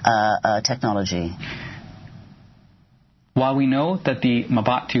technology? While we know that the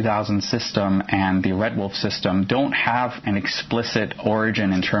Mabat 2000 system and the Red Wolf system don't have an explicit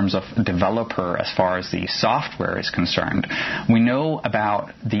origin in terms of developer as far as the software is concerned, we know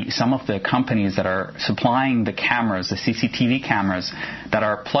about some of the companies that are supplying the cameras, the CCTV cameras, that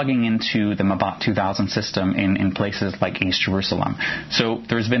are plugging into the Mabat 2000 system in places like East Jerusalem. So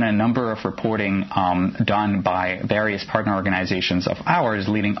there's been a number of reporting done by various partner organizations of ours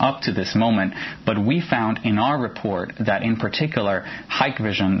leading up to this moment, but we found in our report that in particular,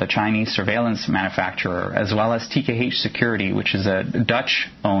 Hikvision, the Chinese surveillance manufacturer, as well as TKH Security, which is a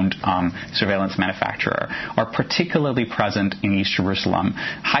Dutch-owned surveillance manufacturer, are particularly present in East Jerusalem.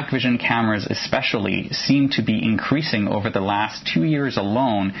 Hikvision cameras especially seem to be increasing over the last 2 years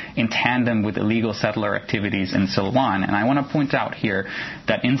alone in tandem with illegal settler activities in Silwan. And I want to point out here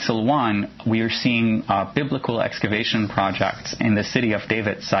that in Silwan, we are seeing biblical excavation projects in the City of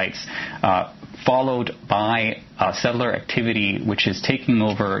David sites followed by settler activity, which is taking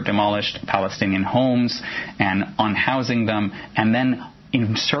over demolished Palestinian homes and unhousing them, and then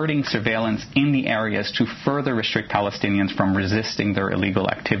inserting surveillance in the areas to further restrict Palestinians from resisting their illegal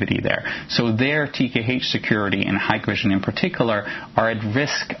activity there. So there, TKH Security and Hikvision in particular are at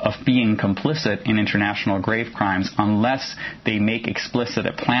risk of being complicit in international grave crimes unless they make explicit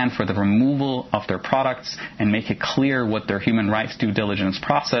a plan for the removal of their products and make it clear what their human rights due diligence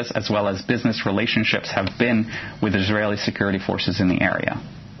process as well as business relationships have been with Israeli security forces in the area.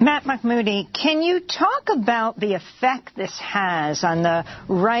 Matt Mahmoudi, can you talk about the effect this has on the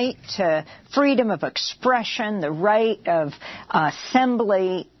right to freedom of expression, the right of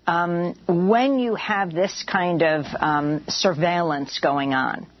assembly, when you have this kind of surveillance going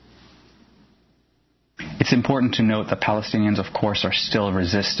on? It's important to note that Palestinians, of course, are still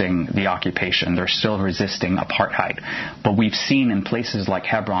resisting the occupation. They're still resisting apartheid. But we've seen in places like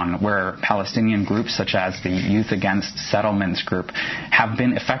Hebron where Palestinian groups such as the Youth Against Settlements group have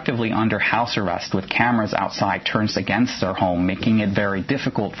been effectively under house arrest with cameras outside turned against their home, making it very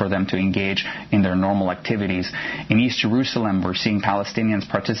difficult for them to engage in their normal activities. In East Jerusalem, we're seeing Palestinians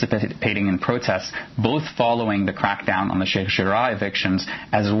participating in protests, both following the crackdown on the Sheikh Jarrah evictions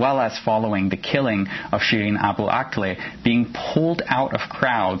as well as following the killing of Shirin Abu Akleh, being pulled out of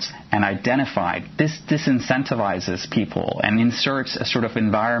crowds and identified. This disincentivizes people and inserts a sort of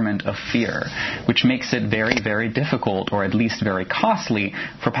environment of fear, which makes it very, very difficult, or at least very costly,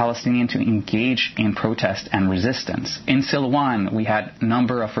 for Palestinians to engage in protest and resistance. In Silwan, we had a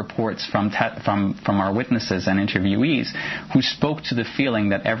number of reports from our witnesses and interviewees who spoke to the feeling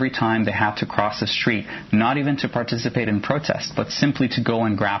that every time they had to cross the street, not even to participate in protest, but simply to go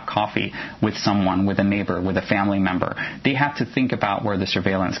and grab coffee with someone, with a neighbor, with a family member, they had to think about where the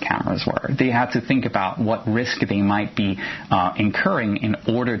surveillance cameras were. They had to think about what risk they might be incurring in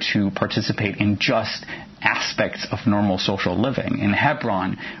order to participate in just aspects of normal social living. In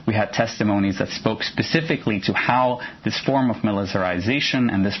Hebron, we had testimonies that spoke specifically to how this form of militarization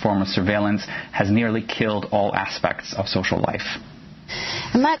and this form of surveillance has nearly killed all aspects of social life.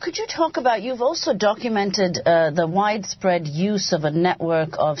 And Matt, could you talk about, you've also documented the widespread use of a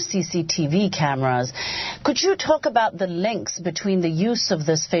network of CCTV cameras. Could you talk about the links between the use of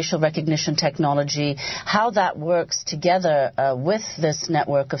this facial recognition technology, how that works together with this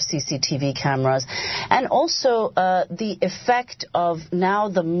network of CCTV cameras, and also the effect of now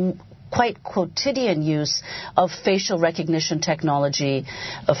the quite quotidian use of facial recognition technology,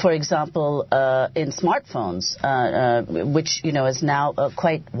 for example, in smartphones, which, is now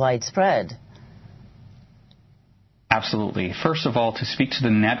quite widespread? Absolutely. First of all, to speak to the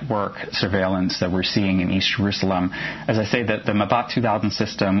network surveillance that we're seeing in East Jerusalem, as I say, that the Mabat 2000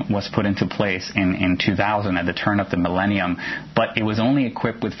 system was put into place in 2000 at the turn of the millennium, but it was only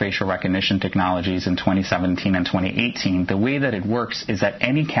equipped with facial recognition technologies in 2017 and 2018. The way that it works is that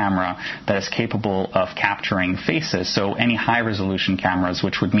any camera that is capable of capturing faces, so any high-resolution cameras,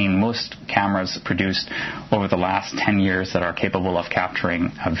 which would mean most cameras produced over the last 10 years that are capable of capturing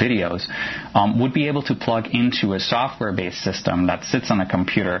videos, would be able to plug into a software-based system that sits on a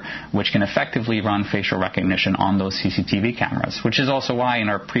computer which can effectively run facial recognition on those CCTV cameras, which is also why in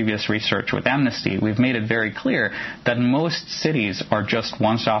our previous research with Amnesty, we've made it very clear that most cities are just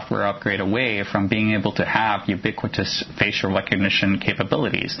one software upgrade away from being able to have ubiquitous facial recognition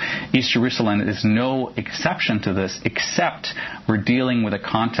capabilities. East Jerusalem is no exception to this, except we're dealing with a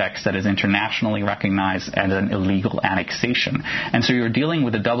context that is internationally recognized as an illegal annexation. And so you're dealing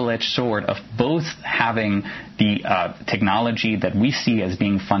with a double-edged sword of both having the technology that we see as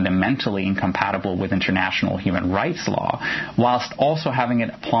being fundamentally incompatible with international human rights law, whilst also having it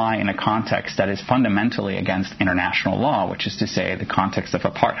apply in a context that is fundamentally against international law, which is to say the context of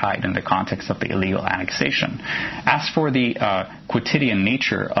apartheid and the context of the illegal annexation. As for the quotidian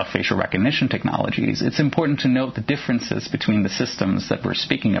nature of facial recognition technologies, it's important to note the differences between the systems that we're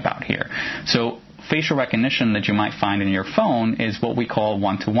speaking about here. So facial recognition that you might find in your phone is what we call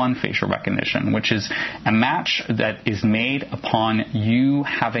one-to-one facial recognition, which is a match that is made upon you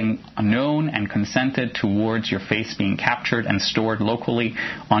having known and consented towards your face being captured and stored locally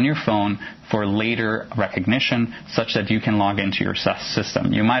on your phone for later recognition, such that you can log into your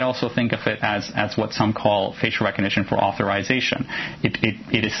system. You might also think of it as what some call facial recognition for authorization.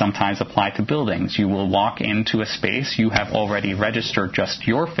 It is sometimes applied to buildings. You will walk into a space, you have already registered just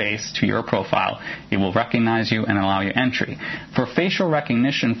your face to your profile. It will recognize you and allow you entry. For facial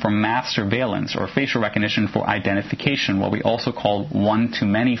recognition for mass surveillance or facial recognition for identification, what we also call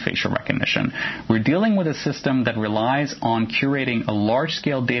one-to-many facial recognition, we're dealing with a system that relies on curating a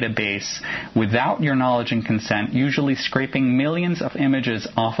large-scale database without your knowledge and consent, usually scraping millions of images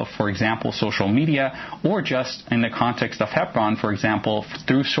off of, for example, social media, or just in the context of Hebron, for example,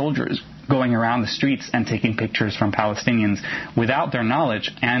 through soldiers going around the streets and taking pictures from Palestinians without their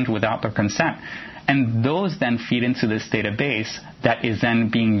knowledge and without their consent. And those then feed into this database that is then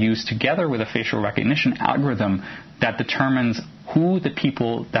being used together with a facial recognition algorithm that determines who the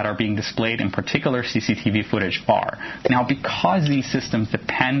people that are being displayed in particular CCTV footage are. Now, because these systems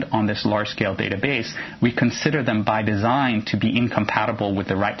depend on this large-scale database, we consider them by design to be incompatible with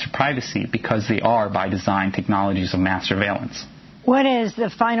the right to privacy because they are, by design, technologies of mass surveillance. What is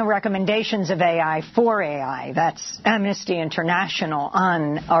the final recommendations of AI for AI? That's Amnesty International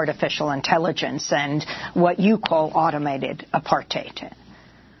on artificial intelligence and what you call automated apartheid.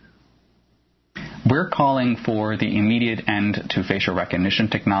 We're calling for the immediate end to facial recognition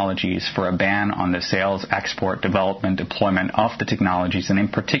technologies, for a ban on the sales, export, development, deployment of the technologies, and in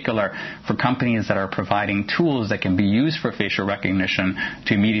particular for companies that are providing tools that can be used for facial recognition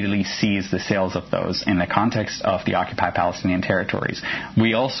to immediately seize the sales of those in the context of the occupied Palestinian territories.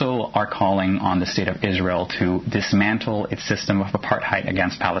 We also are calling on the State of Israel to dismantle its system of apartheid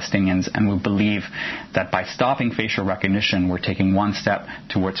against Palestinians, and we believe that by stopping facial recognition, we're taking one step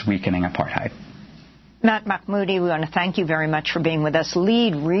towards weakening apartheid. Matt Mahmoudi, we want to thank you very much for being with us,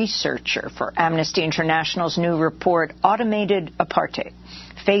 lead researcher for Amnesty International's new report, Automated Apartheid,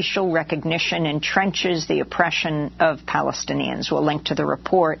 Facial Recognition Entrenches the Oppression of Palestinians. We'll link to the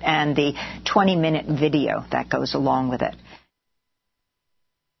report and the 20-minute video that goes along with it.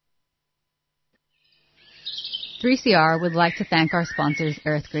 3CR would like to thank our sponsors,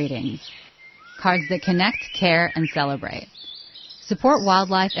 Earth Greetings, cards that connect, care, and celebrate. Support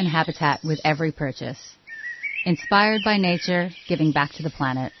wildlife and habitat with every purchase. Inspired by nature, giving back to the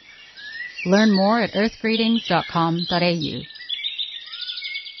planet. Learn more at earthgreetings.com.au.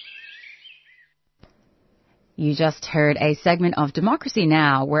 You just heard a segment of Democracy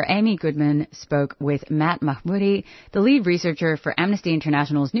Now! Where Amy Goodman spoke with Matt Mahmoudi, the lead researcher for Amnesty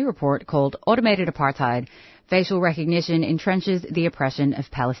International's new report called Automated Apartheid, Facial Recognition Entrenches the Oppression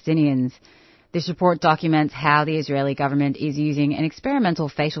of Palestinians. This report documents how the Israeli government is using an experimental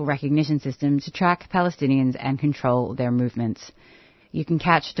facial recognition system to track Palestinians and control their movements. You can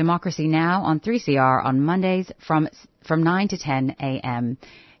catch Democracy Now! On 3CR on Mondays from 9 to 10 a.m.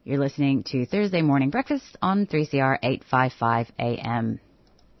 You're listening to Thursday Morning Breakfast on 3CR 855 AM.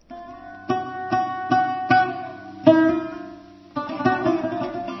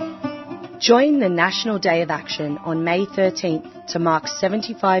 Join the National Day of Action on May 13th to mark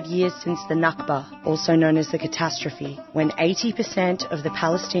 75 years since the Nakba, also known as the catastrophe, when 80% of the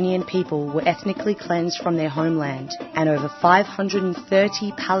Palestinian people were ethnically cleansed from their homeland and over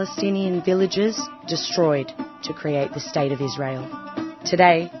 530 Palestinian villages destroyed to create the State of Israel.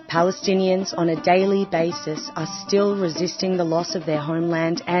 Today, Palestinians on a daily basis are still resisting the loss of their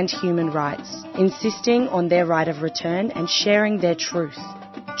homeland and human rights, insisting on their right of return and sharing their truth.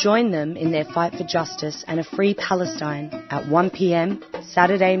 Join them in their fight for justice and a free Palestine at 1 p.m.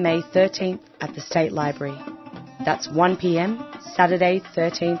 Saturday, May 13th at the State Library. That's 1 p.m. Saturday,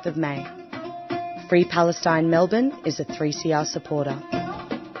 13th of May. Free Palestine Melbourne is a 3CR supporter.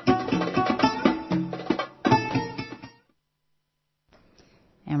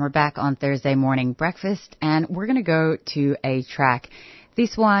 And we're back on Thursday Morning Breakfast, and we're going to go to a track.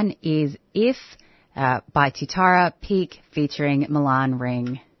 This one is If by Tutara Peak featuring Milan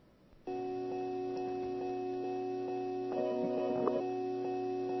Ring.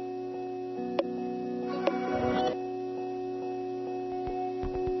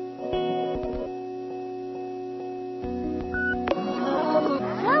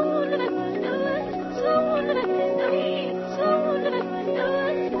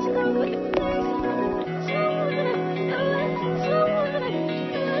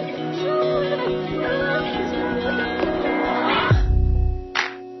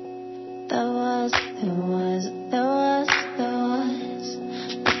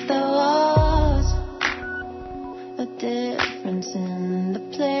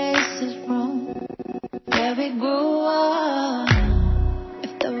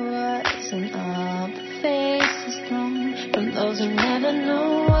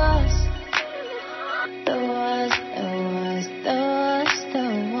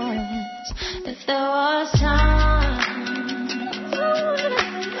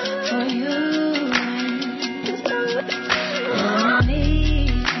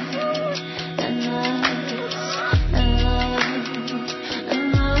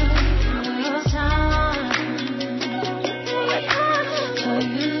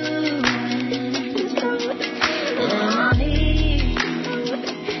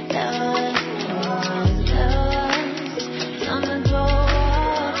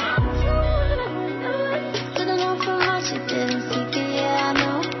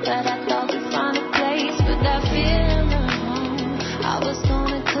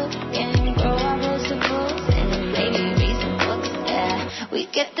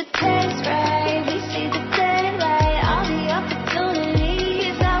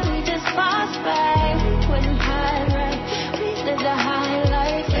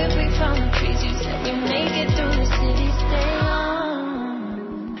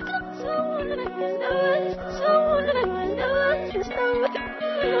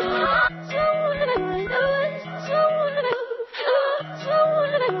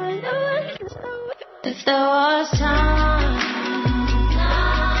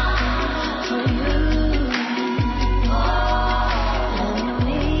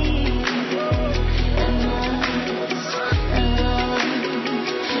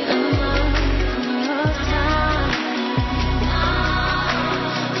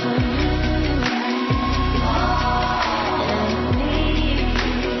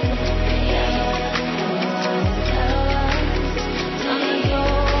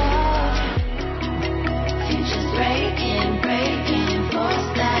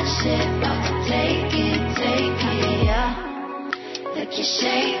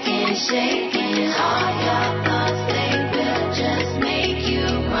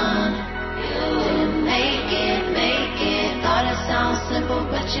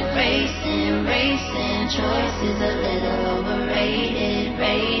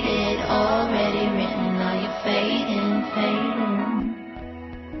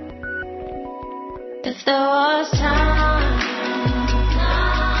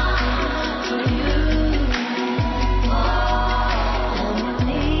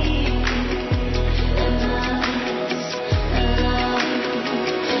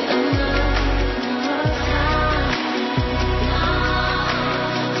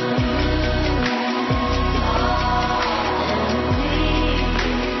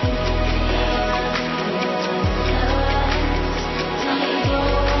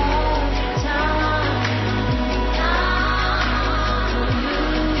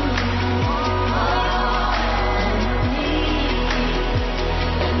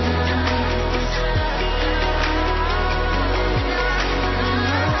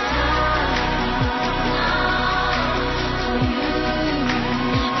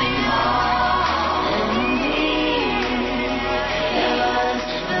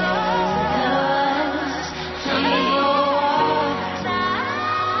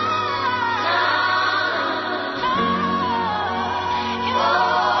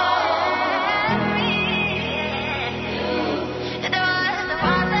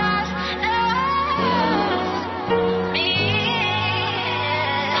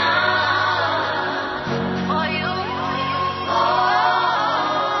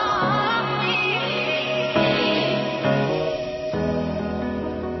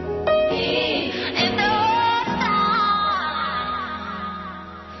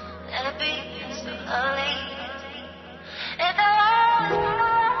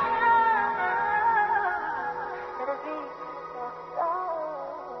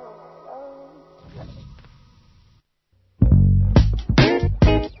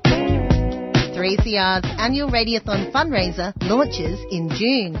 3CR's annual Radiothon fundraiser launches in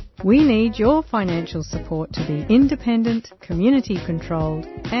June. We need your financial support to be independent, community-controlled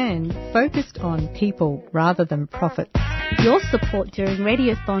and focused on people rather than profits. Your support during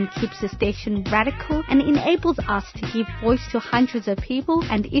Radiothon keeps the station radical and enables us to give voice to hundreds of people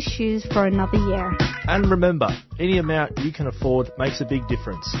and issues for another year. And remember, any amount you can afford makes a big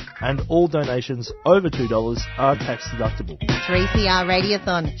difference, and all donations over $2 are tax deductible. 3CR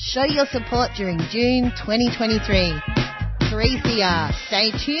Radiothon. Show your support during June 2023. 3CR.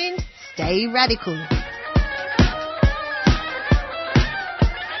 Stay tuned, stay radical.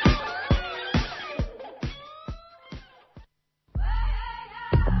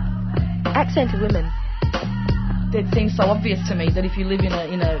 Accent to women. It seems so obvious to me that if you live in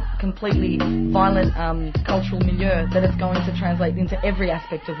a completely violent cultural milieu, that it's going to translate into every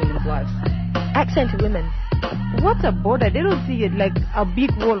aspect of women's lives. Accent to women. What's a border? They don't see it like a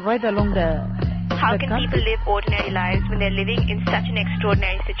big wall right along the... How can people live ordinary lives when they're living in such an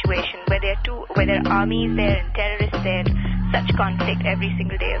extraordinary situation where there are armies there and terrorists there, such conflict every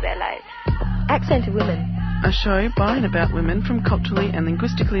single day of their lives? Accent to women. A show by and about women from culturally and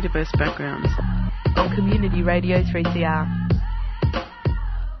linguistically diverse backgrounds. On Community Radio 3CR.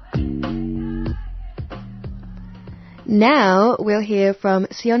 Now we'll hear from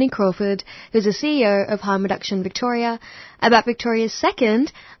Sione Crawford, who's the CEO of Harm Reduction Victoria, about Victoria's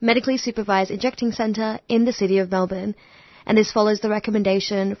second Medically Supervised Injecting Centre in the City of Melbourne. And this follows the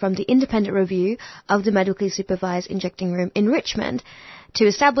recommendation from the independent review of the Medically Supervised Injecting Room in Richmond to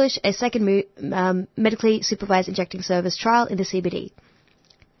establish a second Medically Supervised Injecting Service trial in the CBD.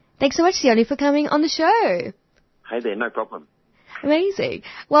 Thanks so much, Sione, for coming on the show. Hey there, no problem. Amazing.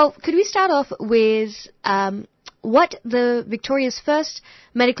 Well, could we start off with what the Victoria's first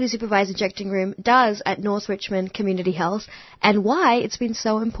medically supervised injecting room does at North Richmond Community Health and why it's been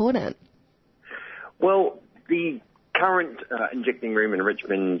so important? Well, the current injecting room in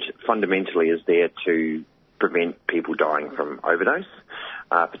Richmond fundamentally is there to prevent people dying from overdose,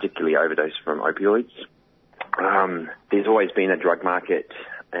 particularly overdose from opioids. There's always been a drug market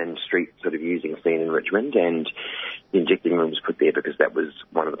and street sort of using scene in Richmond, and the injecting room was put there because that was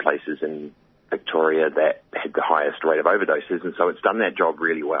one of the places in Victoria that had the highest rate of overdoses, and so it's done that job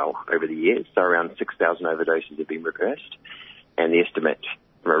really well over the years. So around 6,000 overdoses have been reversed, and the estimate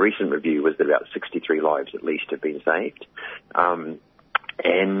from a recent review was that about 63 lives at least have been saved.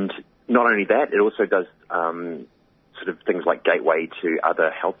 And not only that, it also does sort of things like gateway to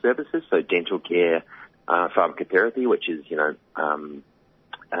other health services, so dental care, pharmacotherapy, which is,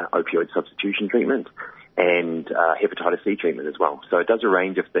 opioid substitution treatment, and hepatitis C treatment as well. So it does a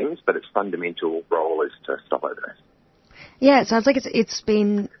range of things, but its fundamental role is to stop overdose. Yeah, it sounds like it's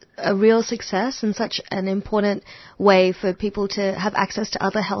been a real success and such an important way for people to have access to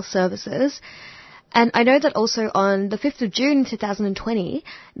other health services. And I know that also on the 5th of June 2020,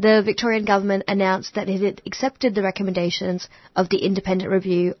 the Victorian government announced that it had accepted the recommendations of the independent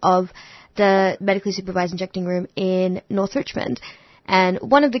review of the medically supervised injecting room in North Richmond. And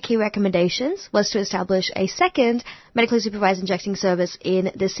one of the key recommendations was to establish a second medically supervised injecting service in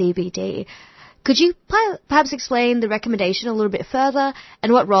the CBD. Could you perhaps explain the recommendation a little bit further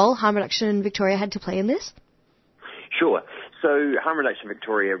and what role Harm Reduction Victoria had to play in this? Sure. So Harm Reduction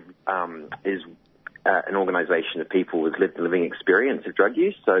Victoria is an organisation of people with lived and living experience of drug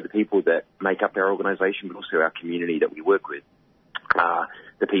use. So the people that make up our organisation, but also our community that we work with, are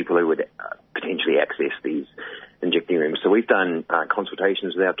the people who would potentially access these injecting rooms. So we've done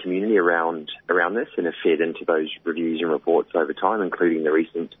consultations with our community around this and have fed into those reviews and reports over time, including the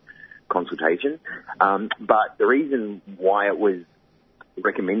recent consultation. But the reason why it was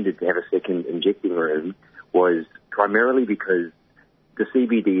recommended to have a second injecting room was primarily because the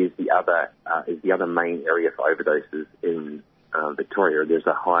CBD is the other main area for overdoses in Victoria. There's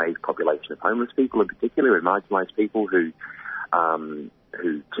a high population of homeless people in particular and marginalised people who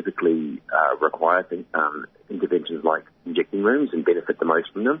typically require interventions like injecting rooms and benefit the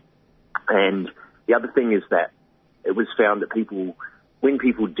most from them. And the other thing is that it was found that when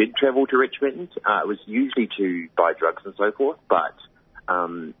people did travel to Richmond, it was usually to buy drugs and so forth, but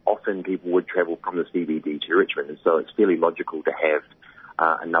often people would travel from the CBD to Richmond, and so it's fairly logical to have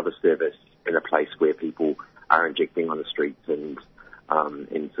another service in a place where people are injecting on the streets and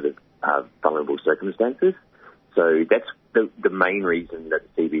in sort of vulnerable circumstances. So that's the main reason that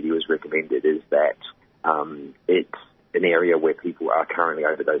the CBD was recommended, is that it's an area where people are currently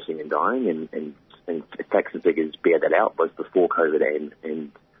overdosing and dying, and facts and figures bear that out, both before COVID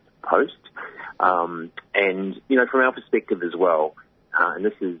and post. And, from our perspective as well, and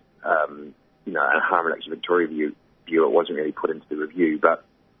this is, a Harm Reduction Victoria view, it wasn't really put into the review, but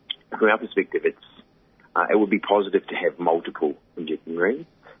from our perspective, it would be positive to have multiple injecting rooms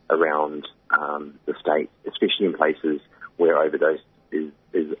around the state, especially in places where overdose is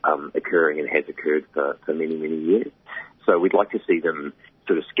occurring and has occurred for many, many years. So we'd like to see them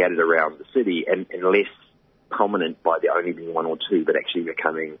sort of scattered around the city and less prominent by there only being one or two, but actually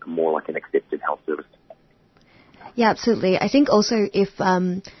becoming more like an accepted health service. Yeah, absolutely. I think also if,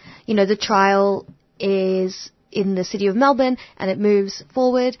 the trial is in the City of Melbourne and it moves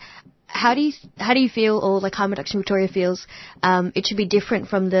forward, how do you feel, or like Harm Reduction Victoria feels, it should be different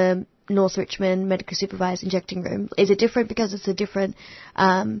from the North Richmond Medically Supervised Injecting Room? Is it different because it's a different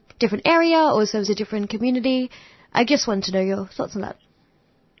area, or so it's a different community? I just wanted to know your thoughts on that.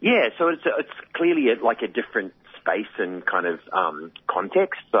 Yeah, so it's clearly like a different space and kind of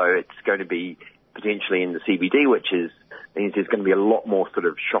context. So it's going to be potentially in the CBD, which means there's going to be a lot more sort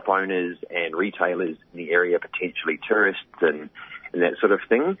of shop owners and retailers in the area, potentially tourists and that sort of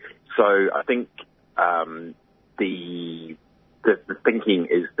thing. So I think the thinking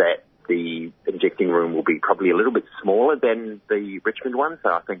is that the injecting room will be probably a little bit smaller than the Richmond one. So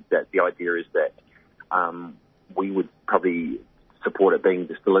I think that the idea is that we would probably support it being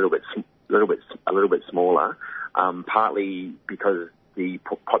just a little bit smaller, partly because the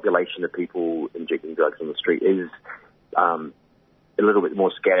population of people injecting drugs on the street is a little bit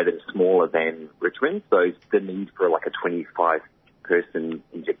more scattered and smaller than Richmond. So the need for like a 25-person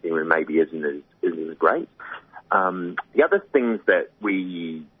injecting room maybe isn't as great. The other things that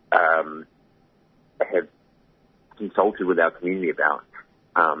we have consulted with our community about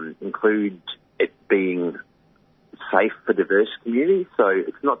include it being safe for diverse communities. So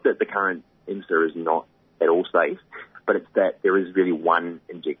it's not that the current MSIR is not at all safe, but it's that there is really one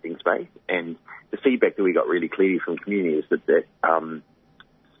injecting space. And the feedback that we got really clearly from community is that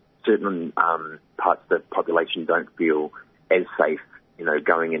certain parts of the population don't feel as safe,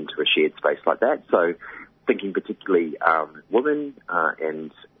 going into a shared space like that. So thinking particularly women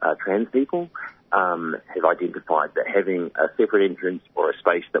and trans people have identified that having a separate entrance or a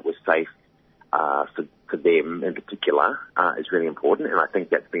space that was safe for them in particular is really important, and I think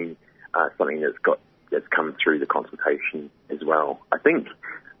that's been something that's come through the consultation as well. I think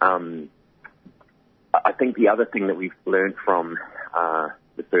the other thing that we've learned from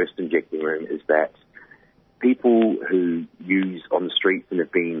the first injecting room is that people who use on the streets and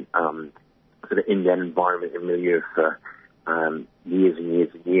have been sort of in that environment and milieu for years and years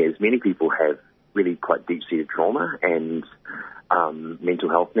and years, many people have really quite deep-seated trauma and mental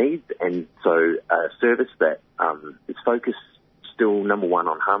health needs, and so a service that is focused still, number one,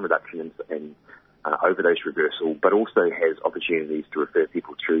 on harm reduction and overdose reversal, but also has opportunities to refer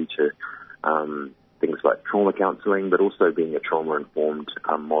people through to things like trauma counselling, but also being a trauma-informed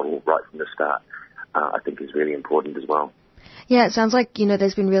model right from the start, I think is really important as well. Yeah, it sounds like,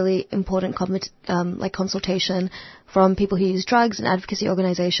 there's been really important consultation from people who use drugs and advocacy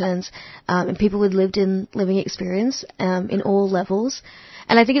organisations and people with living experience in all levels.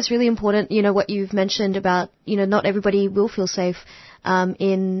 And I think it's really important, what you've mentioned about, not everybody will feel safe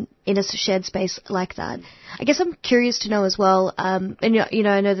in a shared space like that. I guess I'm curious to know as well, and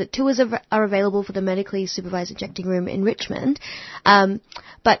I know that tours are available for the medically supervised injecting room in Richmond,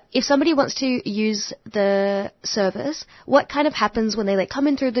 but if somebody wants to use the service, what kind of happens when they come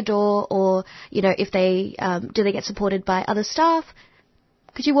in through the door, or if they do they get supported by other staff?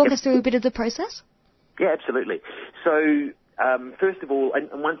 Could you walk us through a bit of the process? Yeah, absolutely. So first of all, and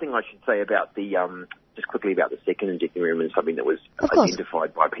one thing I should say about the just quickly about the second injecting room, and something that was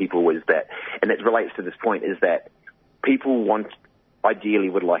identified by people was that, and it relates to this point, is that people ideally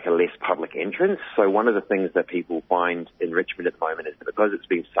would like a less public entrance. So one of the things that people find in Richmond at the moment is that because it's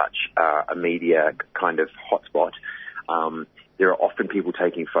been such a media kind of hotspot, there are often people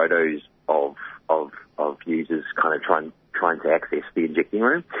taking photos of users kind of trying to access the injecting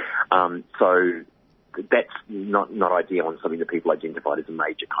room. So that's not ideal, and something that people identified as a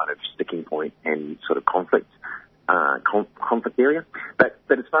major kind of sticking point and sort of conflict area. But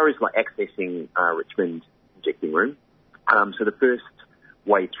as far as accessing Richmond injecting room, so the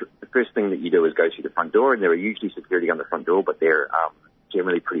first thing that you do is go through the front door, and there are usually security on the front door, but they're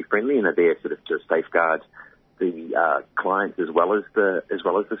generally pretty friendly, and are there sort of to safeguard the clients as well as the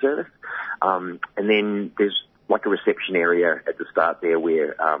service. And then there's like a reception area at the start there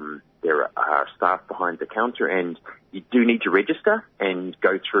where there are staff behind the counter, and you do need to register and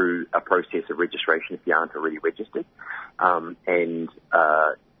go through a process of registration if you aren't already registered. And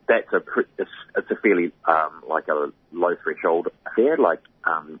it's a fairly like a low threshold affair.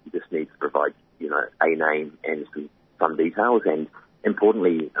 You just need to provide a name and some details, and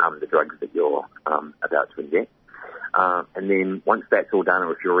importantly the drugs that you're about to inject. And then once that's all done,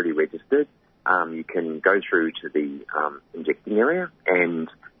 or if you're already registered, you can go through to the injecting area, and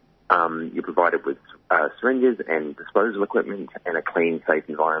you're provided with syringes and disposal equipment and a clean, safe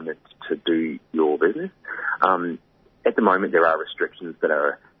environment to do your business. At the moment, there are restrictions that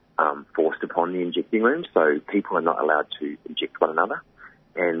are forced upon the injecting room, so people are not allowed to inject one another.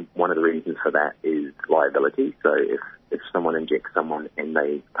 And one of the reasons for that is liability. So if someone injects someone and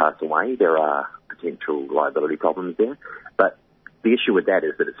they pass away, there are potential liability problems there. But the issue with that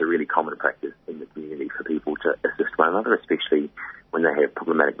is that it's a really common practice in the community for people to assist one another, especially when they have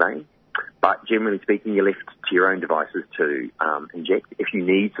problematic veins. But generally speaking, you're left to your own devices to inject. If you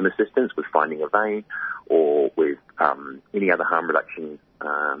need some assistance with finding a vein or with any other harm reduction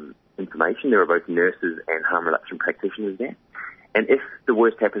information, there are both nurses and harm reduction practitioners there. And if the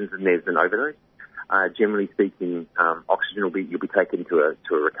worst happens and there's an overdose, generally speaking, oxygen you'll be taken to a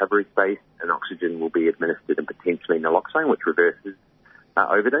recovery space, and oxygen will be administered and potentially naloxone, which reverses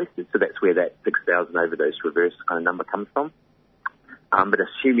overdoses. So that's where that 6,000 overdose reverse kind of number comes from. But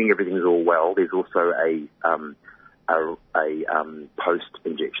assuming everything's all well, there's also a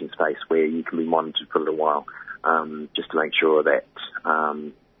post-injection space where you can be monitored for a little while, just to make sure that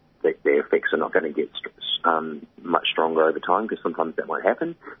their effects are not going to get much stronger over time, because sometimes that might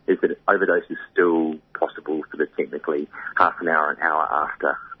happen, is that overdose is still possible for the technically half an hour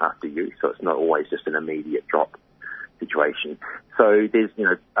after use, so it's not always just an immediate drop situation. So there's,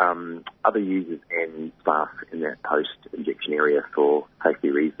 other users and staff in that post-injection area for safety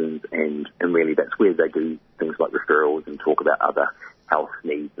reasons, and really that's where they do things like referrals and talk about other health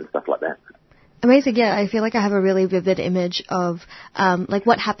needs and stuff like that. Amazing, yeah. I feel like I have a really vivid image of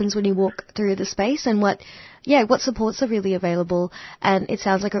what happens when you walk through the space and what supports are really available. And it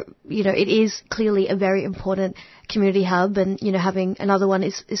sounds like it is clearly a very important community hub, and having another one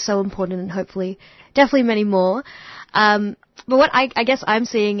is so important, and hopefully definitely many more. But what I guess I'm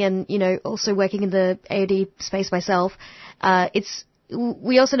seeing, and also working in the AOD space myself,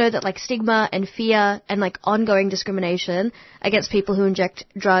 we also know that stigma and fear and ongoing discrimination against people who inject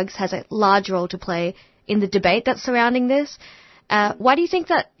drugs has a large role to play in the debate that's surrounding this. Why do you think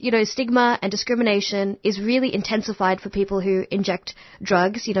that stigma and discrimination is really intensified for people who inject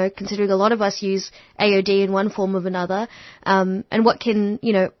drugs? Considering a lot of us use AOD in one form or another, and what can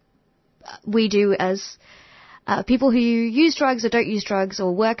we do as people who use drugs or don't use drugs,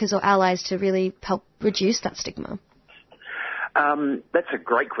 or workers or allies, to really help reduce that stigma? That's a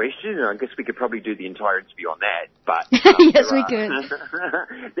great question, and I guess we could probably do the entire interview on that, but... yes, we could.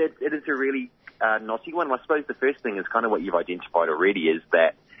 It is a really knotty one. I suppose the first thing is kind of what you've identified already, is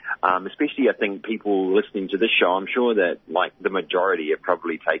that, especially I think people listening to this show, I'm sure that the majority have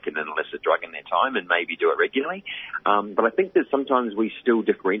probably taken an illicit drug in their time and maybe do it regularly. But I think that sometimes we still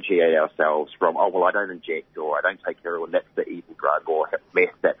differentiate ourselves from, I don't inject, or I don't take heroin, that's the evil drug, or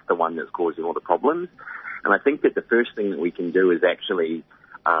meth, that's the one that's causing all the problems. And I think that the first thing that we can do is actually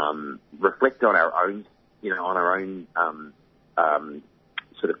reflect on our own,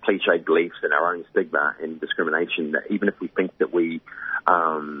 sort of cliched beliefs and our own stigma and discrimination. That even if we think that we're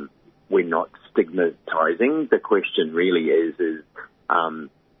not stigmatizing, the question really is do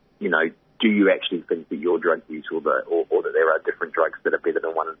you actually think that your drug use or that there are different drugs that are better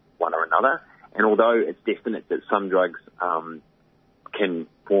than one or another? And although it's definite that some drugs can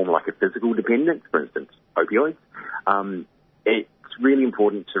form like a physical dependence, for instance, opioids, it's really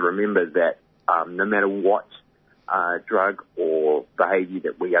important to remember that no matter what drug or behaviour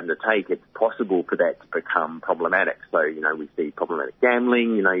that we undertake, it's possible for that to become problematic. So, we see problematic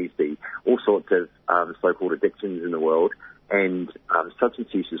gambling, you see all sorts of so-called addictions in the world, and substance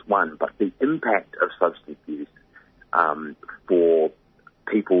use is one, but the impact of substance use for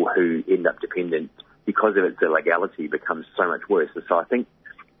people who end up dependent because of its illegality becomes so much worse. And so I think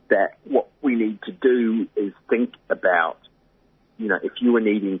that what we need to do is think about, if you were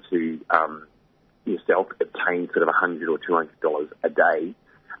needing to yourself obtain sort of $100 or $200 a day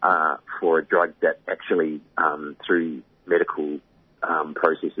for a drug that actually through medical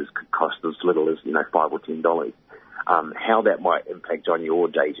processes could cost as little as $5 or $10, how that might impact on your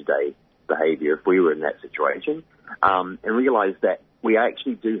day-to-day behaviour if we were in that situation, and realise that we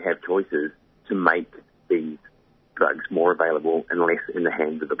actually do have choices to make these drugs more available and less in the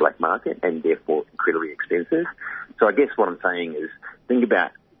hands of the black market, and therefore incredibly expensive. So I guess what I'm saying is think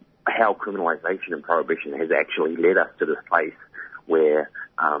about how criminalisation and prohibition has actually led us to this place where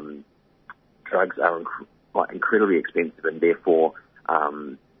drugs are incredibly expensive, and therefore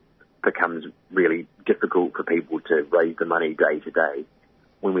becomes really difficult for people to raise the money day to day.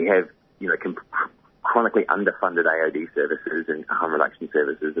 When we have, chronically underfunded AOD services and harm reduction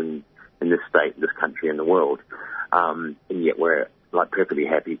services in this state, this country, and the world, and yet we're perfectly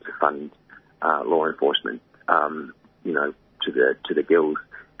happy to fund law enforcement, to the guilds.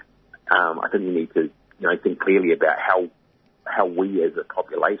 I think we need to, think clearly about how we as a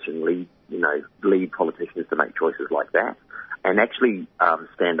population lead politicians to make choices like that, and actually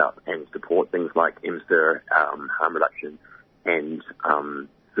stand up and support things like MSIR, harm reduction, and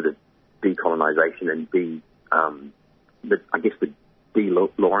sort of decolonisation and the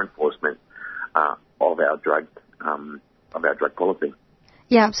law enforcement of our drug policy.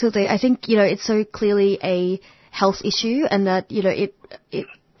 Yeah, absolutely. I think it's so clearly a health issue, and that it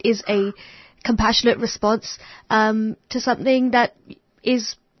is a compassionate response to something that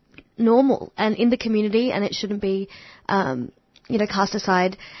is normal and in the community, and it shouldn't be cast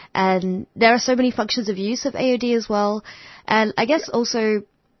aside. And there are so many functions of use of AOD as well. And I guess also,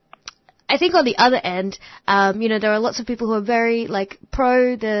 I think on the other end, there are lots of people who are very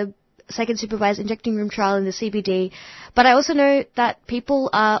pro the second supervised injecting room trial in the CBD, but I also know that people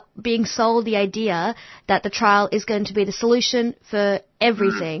are being sold the idea that the trial is going to be the solution for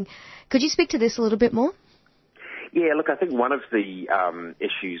everything. Could you speak to this a little bit more? Yeah, look, I think one of the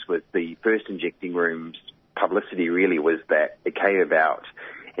issues with the first injecting rooms publicity really was that it came about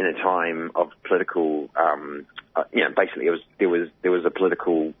in a time of political, basically there was a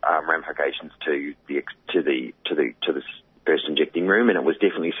political ramifications to the first injecting room, and it was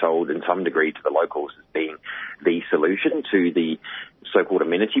definitely sold in some degree to the locals as being the solution to the so-called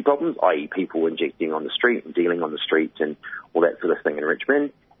amenity problems, i.e. people injecting on the street and dealing on the streets and all that sort of thing in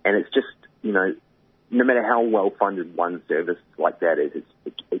Richmond. And it's just, no matter how well-funded one service like that is,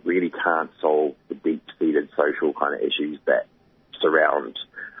 it really can't solve the deep-seated social kind of issues that surround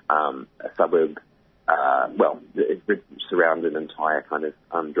a suburb, surround an entire kind of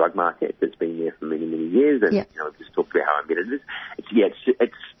drug market that's been there for many, many years. And, we've just talked about how embedded it is.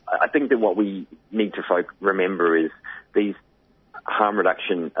 I think that what we need to remember is these harm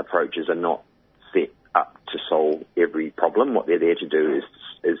reduction approaches are not set up to solve every problem. What they're there to do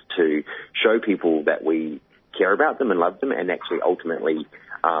is to show people that we care about them and love them, and actually ultimately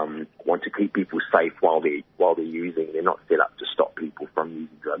want to keep people safe while they're using. They're not set up to stop people from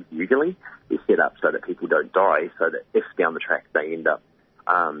using drugs legally. They're set up so that people don't die, so that if down the track they end up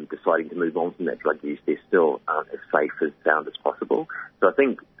deciding to move on from that drug use, they're still as safe as sound as possible. So I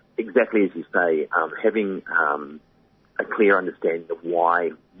think, exactly as you say, having a clear understanding of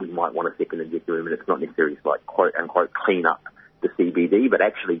why we might want a second injector room, and it's not necessarily quote unquote clean up the CBD, but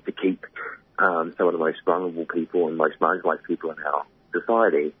actually to keep some of the most vulnerable people and most marginalised people in our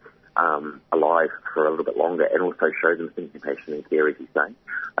society alive for a little bit longer, and also show them some compassion and care, as you say.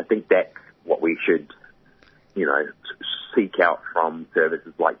 I think that's what we should, seek out from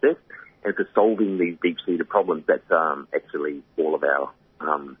services like this. And for solving these deep-seated problems, that's actually all of our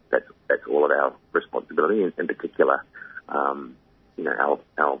that's all of our responsibility, and in particular, our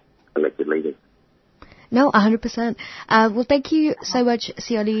elected leaders. No, 100%. Well, thank you so much,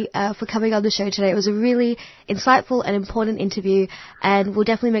 Sione, for coming on the show today. It was a really insightful and important interview, and we'll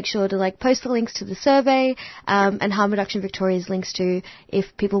definitely make sure to post the links to the survey and Harm Reduction Victoria's links to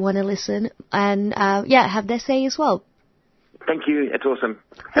if people want to listen and have their say as well. Thank you. It's awesome.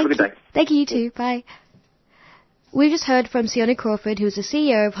 Have a good day. Thank you. You too. Bye. We just heard from Sione Crawford, who is the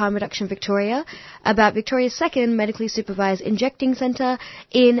CEO of Harm Reduction Victoria, about Victoria's second Medically Supervised Injecting Centre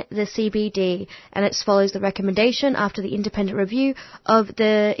in the CBD. And it follows the recommendation after the independent review of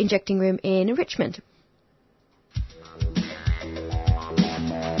the injecting room in Richmond.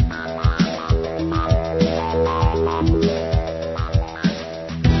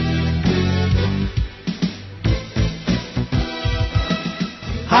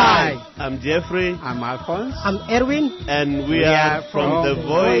 Hi, I'm Jeffrey. I'm Alphonse. I'm Erwin. And we are from the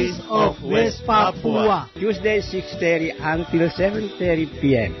Voice of West Papua. Tuesday 6:30 until 7:30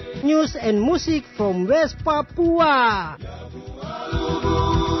 p.m. News and music from West Papua.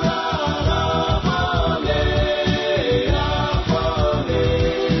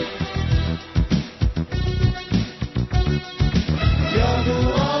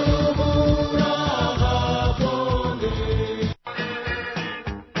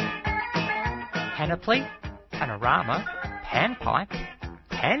 Panoply, panorama, panpipe,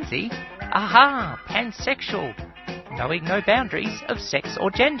 pansy, aha, pansexual, knowing no boundaries of sex or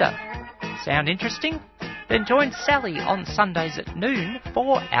gender. Sound interesting? Then join Sally on Sundays at noon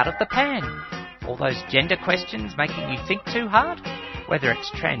for Out of the Pan. All those gender questions making you think too hard? Whether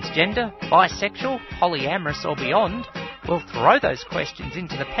it's transgender, bisexual, polyamorous or beyond, we'll throw those questions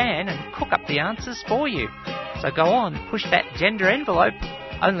into the pan and cook up the answers for you. So go on, push that gender envelope.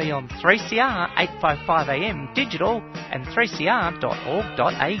 Only on 3CR 855 AM digital and 3cr.org.au.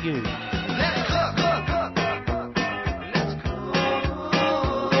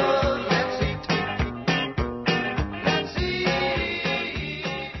 Let's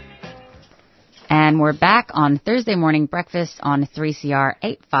And we're back on Thursday morning breakfast on 3CR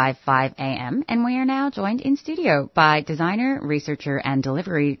 855 AM. And we are now joined in studio by designer, researcher, and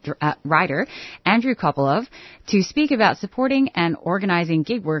delivery writer Andrew Copolov to speak about supporting and organising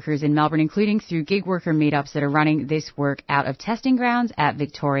gig workers in Melbourne, including through gig worker meetups that are running this work out of testing grounds at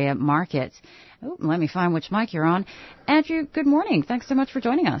Victoria Market. Oh, let me find which mic you're on. Andrew, good morning. Thanks so much for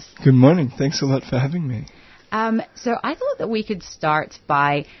joining us. Good morning. Thanks a lot for having me. So I thought that we could start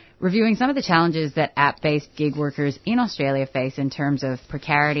by reviewing some of the challenges that app-based gig workers in Australia face in terms of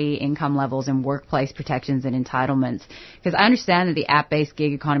precarity, income levels, and workplace protections and entitlements. Because I understand that the app-based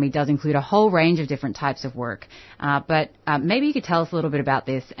gig economy does include a whole range of different types of work. But maybe you could tell us a little bit about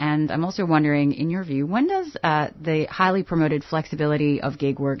this. And I'm also wondering, in your view, when does the highly promoted flexibility of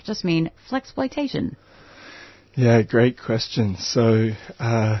gig work just mean flexploitation? Yeah, great question. So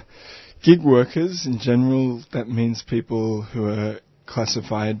gig workers in general, that means people who are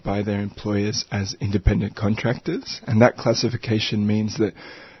classified by their employers as independent contractors, and that classification means that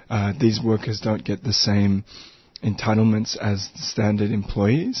these workers don't get the same entitlements as standard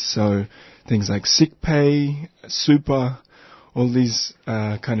employees. So things like sick pay, super, all these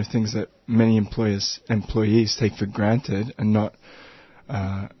kind of things that many employees take for granted are not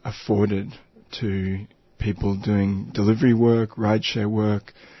afforded to people doing delivery work, rideshare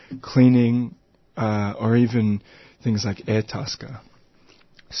work, cleaning, or even things like Airtasker.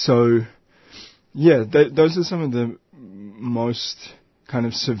 So, yeah, those are some of the most kind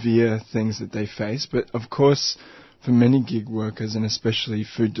of severe things that they face. But, of course, for many gig workers, and especially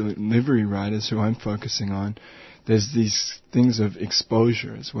food delivery riders who I'm focusing on, there's these things of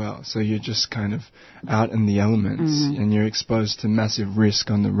exposure as well. So you're just kind of out in the elements, and you're exposed to massive risk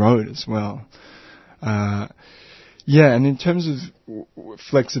on the road as well. Yeah, and in terms of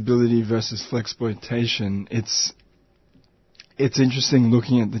flexibility versus flexploitation, it's interesting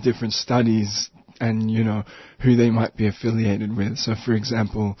looking at the different studies and, you know, who they might be affiliated with. So, for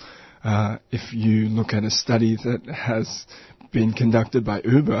example, if you look at a study that has been conducted by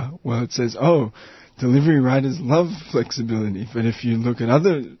Uber, well, it says, delivery riders love flexibility. But if you look at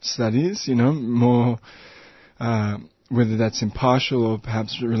other studies, you know, more whether that's impartial or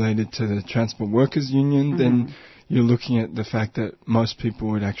perhaps related to the Transport Workers Union, then you're looking at the fact that most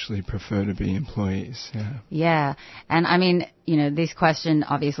people would actually prefer to be employees. Yeah. And I mean, you know, this question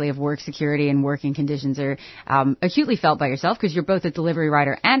obviously of work security and working conditions are acutely felt by yourself because you're both a delivery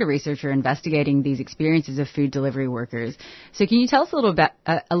rider and a researcher investigating these experiences of food delivery workers. So can you tell us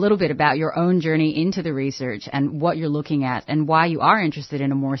a little bit about your own journey into the research and what you're looking at and why you are interested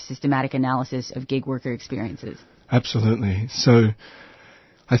in a more systematic analysis of gig worker experiences? Absolutely. So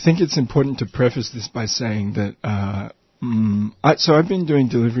I think it's important to preface this by saying that I've been doing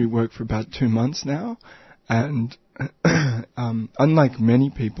delivery work for about 2 months now, and unlike many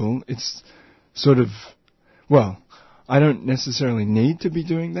people, it's sort of, I don't necessarily need to be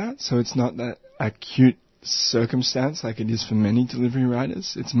doing that, so it's not that acute circumstance like it is for many delivery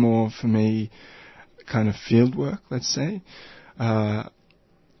riders. It's more, for me, kind of field work, let's say.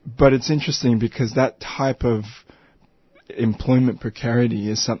 But it's interesting because that type of employment precarity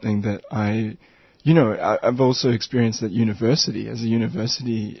is something that I've also experienced at university. As a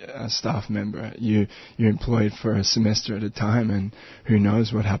university staff member, you're employed for a semester at a time, and who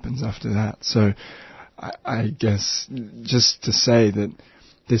knows what happens after that. So I guess just to say that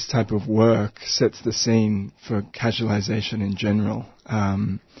this type of work sets the scene for casualization in general.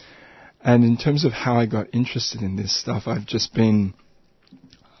 And in terms of how I got interested in this stuff,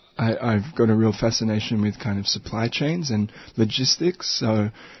 I've got a real fascination with kind of supply chains and logistics. So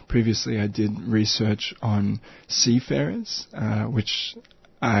previously I did research on seafarers, which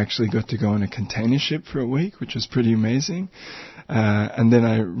I actually got to go on a container ship for a week, which was pretty amazing. And then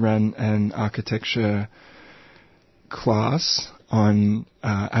I ran an architecture class on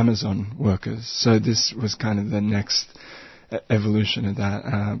Amazon workers. So this was kind of the next evolution of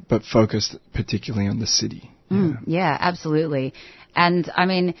that, but focused particularly on the city. Yeah, absolutely. And I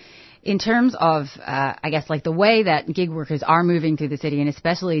mean, in terms of, I guess, like the way that gig workers are moving through the city, and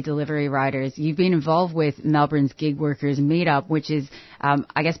especially delivery riders, you've been involved with Melbourne's Gig Workers Meetup, which is,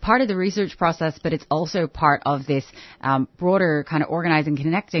 I guess, part of the research process, but it's also part of this broader kind of organising,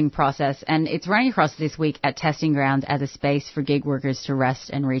 connecting process. And it's running across this week at testing grounds as a space for gig workers to rest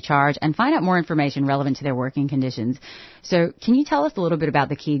and recharge and find out more information relevant to their working conditions. So can you tell us a little bit about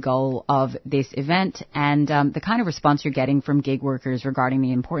the key goal of this event and the kind of response you're getting from gig workers regarding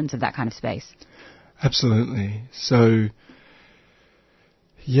the importance of that kind of space? Absolutely. So,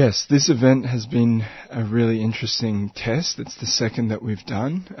 yes, this event has been a really interesting test. It's the second that we've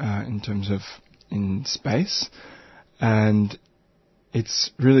done in terms of in space. And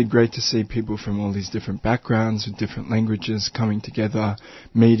it's really great to see people from all these different backgrounds with different languages coming together,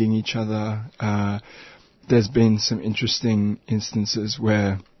 meeting each other. There's been some interesting instances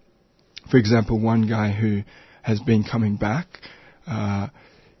where, for example, one guy who has been coming back,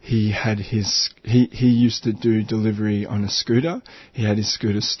 he used to do delivery on a scooter. He had his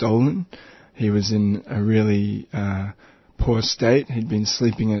scooter stolen. He was in a really poor state. He'd been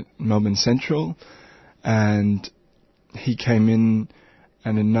sleeping at Melbourne Central, and he came in,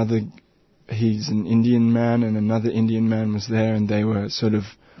 and he's an Indian man, and another Indian man was there, and they were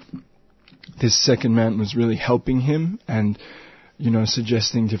this second man was really helping him and,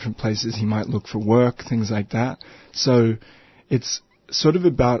 suggesting different places he might look for work, things like that. So it's sort of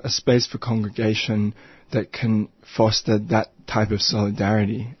about a space for congregation that can foster that type of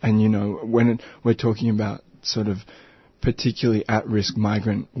solidarity. And, when we're talking about sort of particularly at-risk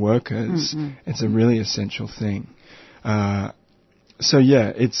migrant workers, it's a really essential thing.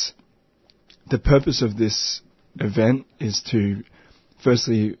 It's the purpose of this event is to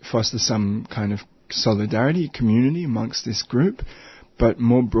firstly foster some kind of solidarity, community amongst this group, but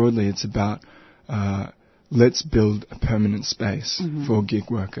more broadly it's about let's build a permanent space for gig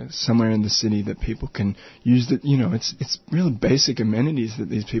workers, somewhere in the city that people can use. It's really basic amenities that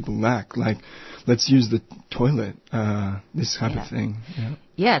these people lack, like let's use the toilet, this type of thing.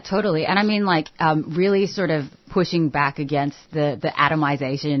 Yeah, totally. And I mean, really sort of pushing back against the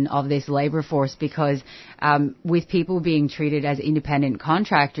atomization of this labor force, because with people being treated as independent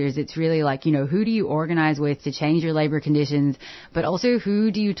contractors, it's really like, who do you organize with to change your labor conditions, but also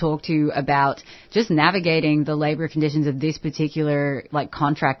who do you talk to about just navigating the labor conditions of this particular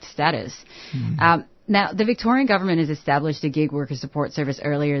contract status? Now, the Victorian government has established a gig worker support service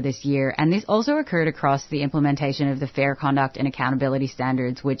earlier this year, and this also occurred across the implementation of the Fair Conduct and Accountability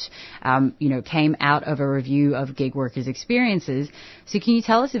Standards, which, came out of a review of gig workers' experiences. So can you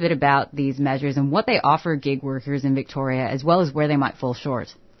tell us a bit about these measures and what they offer gig workers in Victoria, as well as where they might fall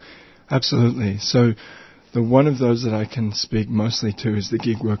short? Absolutely. So the one of those that I can speak mostly to is the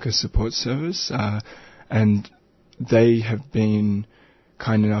Gig Worker Support Service, and they have been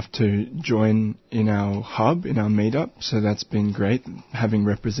kind enough to join in our hub, in our meetup, so that's been great, having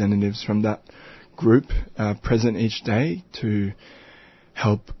representatives from that group present each day to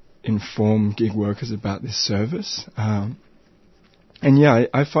help inform gig workers about this service. I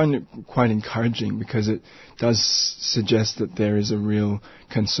find it quite encouraging, because it does suggest that there is a real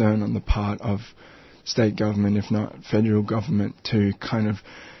concern on the part of state government, if not federal government, to kind of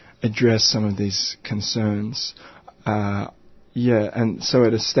address some of these concerns. And so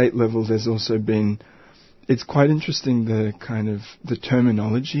at a state level, there's also been, it's quite interesting the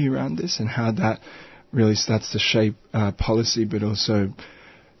terminology around this and how that really starts to shape policy, but also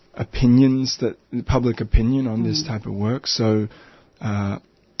public opinion on this type of work. So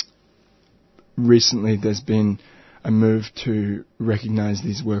recently there's been a move to recognize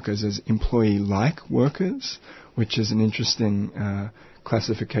these workers as employee-like workers, which is an interesting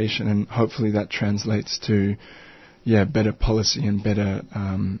classification, and hopefully that translates to better policy and better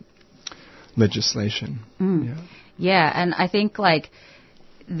legislation. And I think one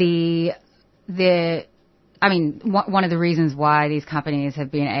of the reasons why these companies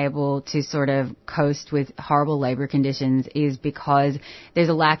have been able to sort of coast with horrible labor conditions is because there's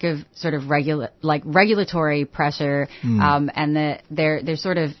a lack of sort of regulatory pressure, and they're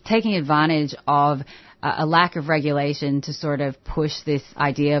sort of taking advantage of a lack of regulation to sort of push this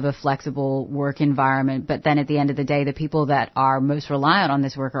idea of a flexible work environment. But then at the end of the day, the people that are most reliant on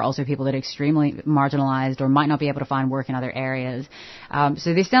this work are also people that are extremely marginalized or might not be able to find work in other areas.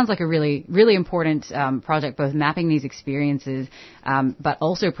 So this sounds like a really, really important project, both mapping these experiences, but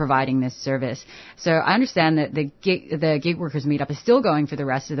also providing this service. So I understand that the gig workers meetup is still going for the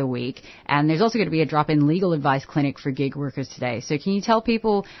rest of the week, and there's also going to be a drop-in legal advice clinic for gig workers today. So can you tell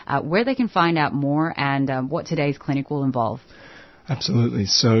people where they can find out more and what today's clinic will involve? Absolutely.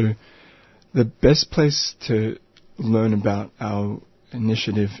 So the best place to learn about our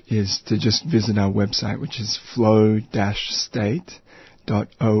initiative is to just visit our website, which is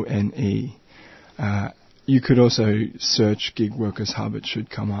flow-state.one. You could also search Gig Workers Hub, it should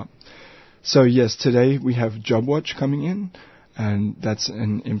come up. So yes, today we have JobWatch coming in, and that's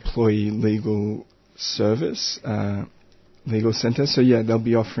an employee legal service, legal centre. So they'll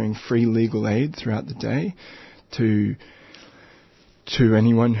be offering free legal aid throughout the day to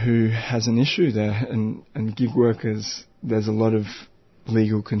anyone who has an issue there. And gig workers, there's a lot of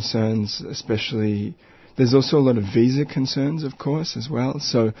legal concerns, especially. There's also a lot of visa concerns, of course, as well.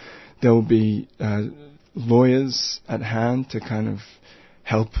 So there will be lawyers at hand to kind of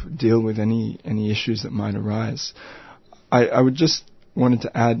help deal with any issues that might arise. I would just wanted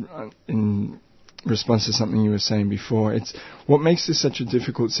to add in response to something you were saying before. It's what makes this such a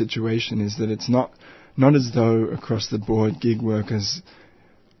difficult situation is that it's not as though across the board gig workers,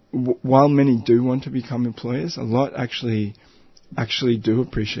 while many do want to become employers, a lot actually do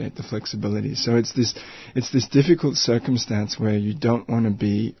appreciate the flexibility. So it's this difficult circumstance where you don't want to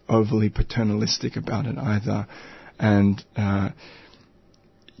be overly paternalistic about it either. And I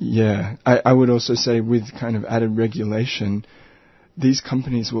would also say with kind of added regulation, these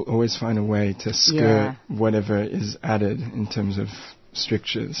companies will always find a way to skirt whatever is added in terms of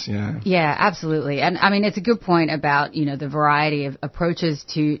strictures. Yeah, absolutely. And I mean, it's a good point about, the variety of approaches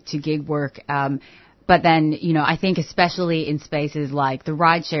to gig work. But then, I think especially in spaces like the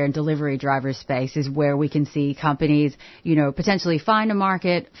rideshare and delivery driver space is where we can see companies, potentially find a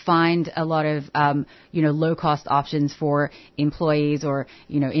market, find a lot of, low-cost options for employees or,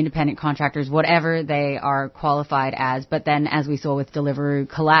 independent contractors, whatever they are qualified as. But then, as we saw with Deliveroo,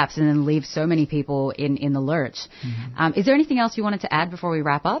 collapse and then leave so many people in the lurch. Mm-hmm. Is there anything else you wanted to add before we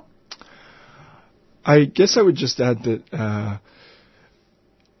wrap up? I guess I would just add that...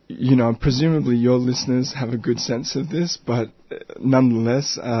 presumably your listeners have a good sense of this, but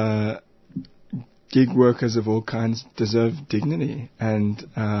nonetheless, gig workers of all kinds deserve dignity, and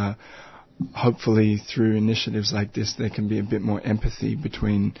hopefully through initiatives like this there can be a bit more empathy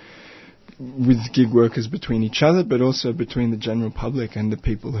with gig workers between each other, but also between the general public and the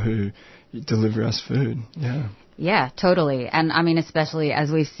people who deliver us food. Yeah, totally. And I mean, especially as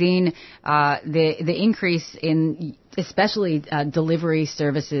we've seen the increase in especially delivery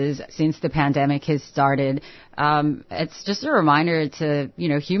services since the pandemic has started, it's just a reminder to,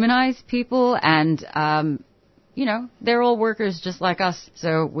 humanize people and, they're all workers just like us.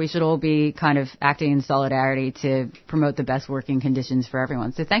 So we should all be kind of acting in solidarity to promote the best working conditions for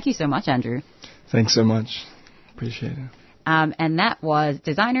everyone. So thank you so much, Andrew. Thanks so much. Appreciate it. And that was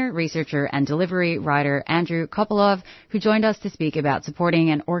designer, researcher, and delivery writer Andrew Copolov, who joined us to speak about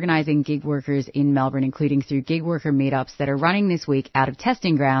supporting and organising gig workers in Melbourne, including through gig worker meetups that are running this week out of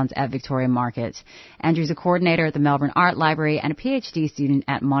testing grounds at Victoria Market. Andrew's a coordinator at the Melbourne Art Library and a PhD student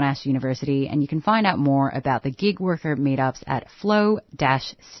at Monash University, and you can find out more about the gig worker meetups at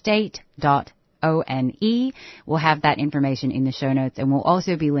flow-state.one. We'll have that information in the show notes, and we'll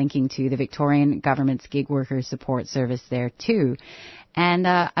also be linking to the Victorian Government's Gig Workers Support Service there too. And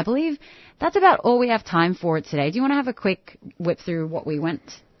I believe that's about all we have time for today. Do you want to have a quick whip through what we went?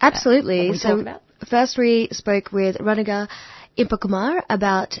 Absolutely. What we talked about? First we spoke with Renuga Inpakumar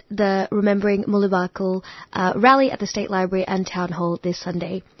about the Remembering Mullivaikkal rally at the State Library and Town Hall this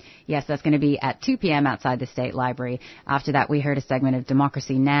Sunday. Yes, that's going to be at 2 p.m. outside the State Library. After that, we heard a segment of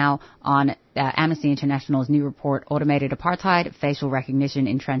Democracy Now! On Amnesty International's new report, Automated Apartheid, Facial Recognition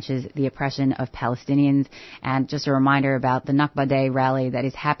Entrenches the Oppression of Palestinians. And just a reminder about the Nakba Day rally that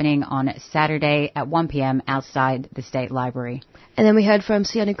is happening on Saturday at 1 p.m. outside the State Library. And then we heard from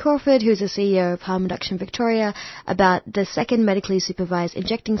Sione Crawford, who's the CEO of Harm Reduction Victoria, about the second Medically Supervised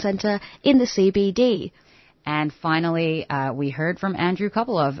Injection Centre in the CBD. And finally, we heard from Andrew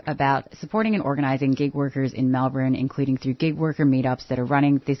Copolov about supporting and organising gig workers in Melbourne, including through gig worker meetups that are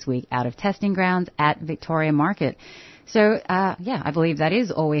running this week out of testing grounds at Victoria Market. So, I believe that is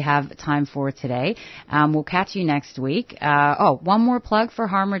all we have time for today. We'll catch you next week. One more plug for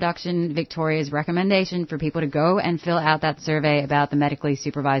Harm Reduction Victoria's recommendation for people to go and fill out that survey about the Medically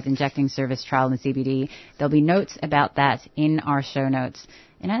Supervised Injecting Service trial in the CBD. There'll be notes about that in our show notes.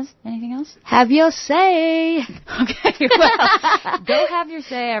 Inez, anything else? Have your say. Okay, well, go have your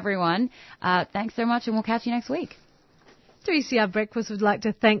say, everyone. Thanks so much, and we'll catch you next week. 3CR Breakfast would like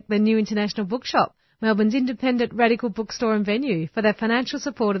to thank the New International Bookshop, Melbourne's independent radical bookstore and venue, for their financial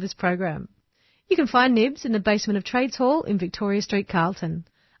support of this program. You can find Nibs in the basement of Trades Hall in Victoria Street, Carlton.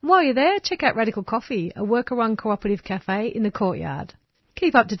 And while you're there, check out Radical Coffee, a worker-run cooperative cafe in the courtyard.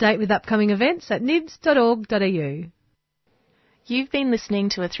 Keep up to date with upcoming events at nibs.org.au. You've been listening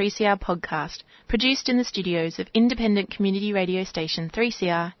to a 3CR podcast produced in the studios of independent community radio station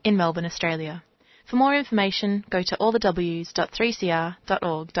 3CR in Melbourne, Australia. For more information, go to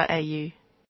allthews.3cr.org.au.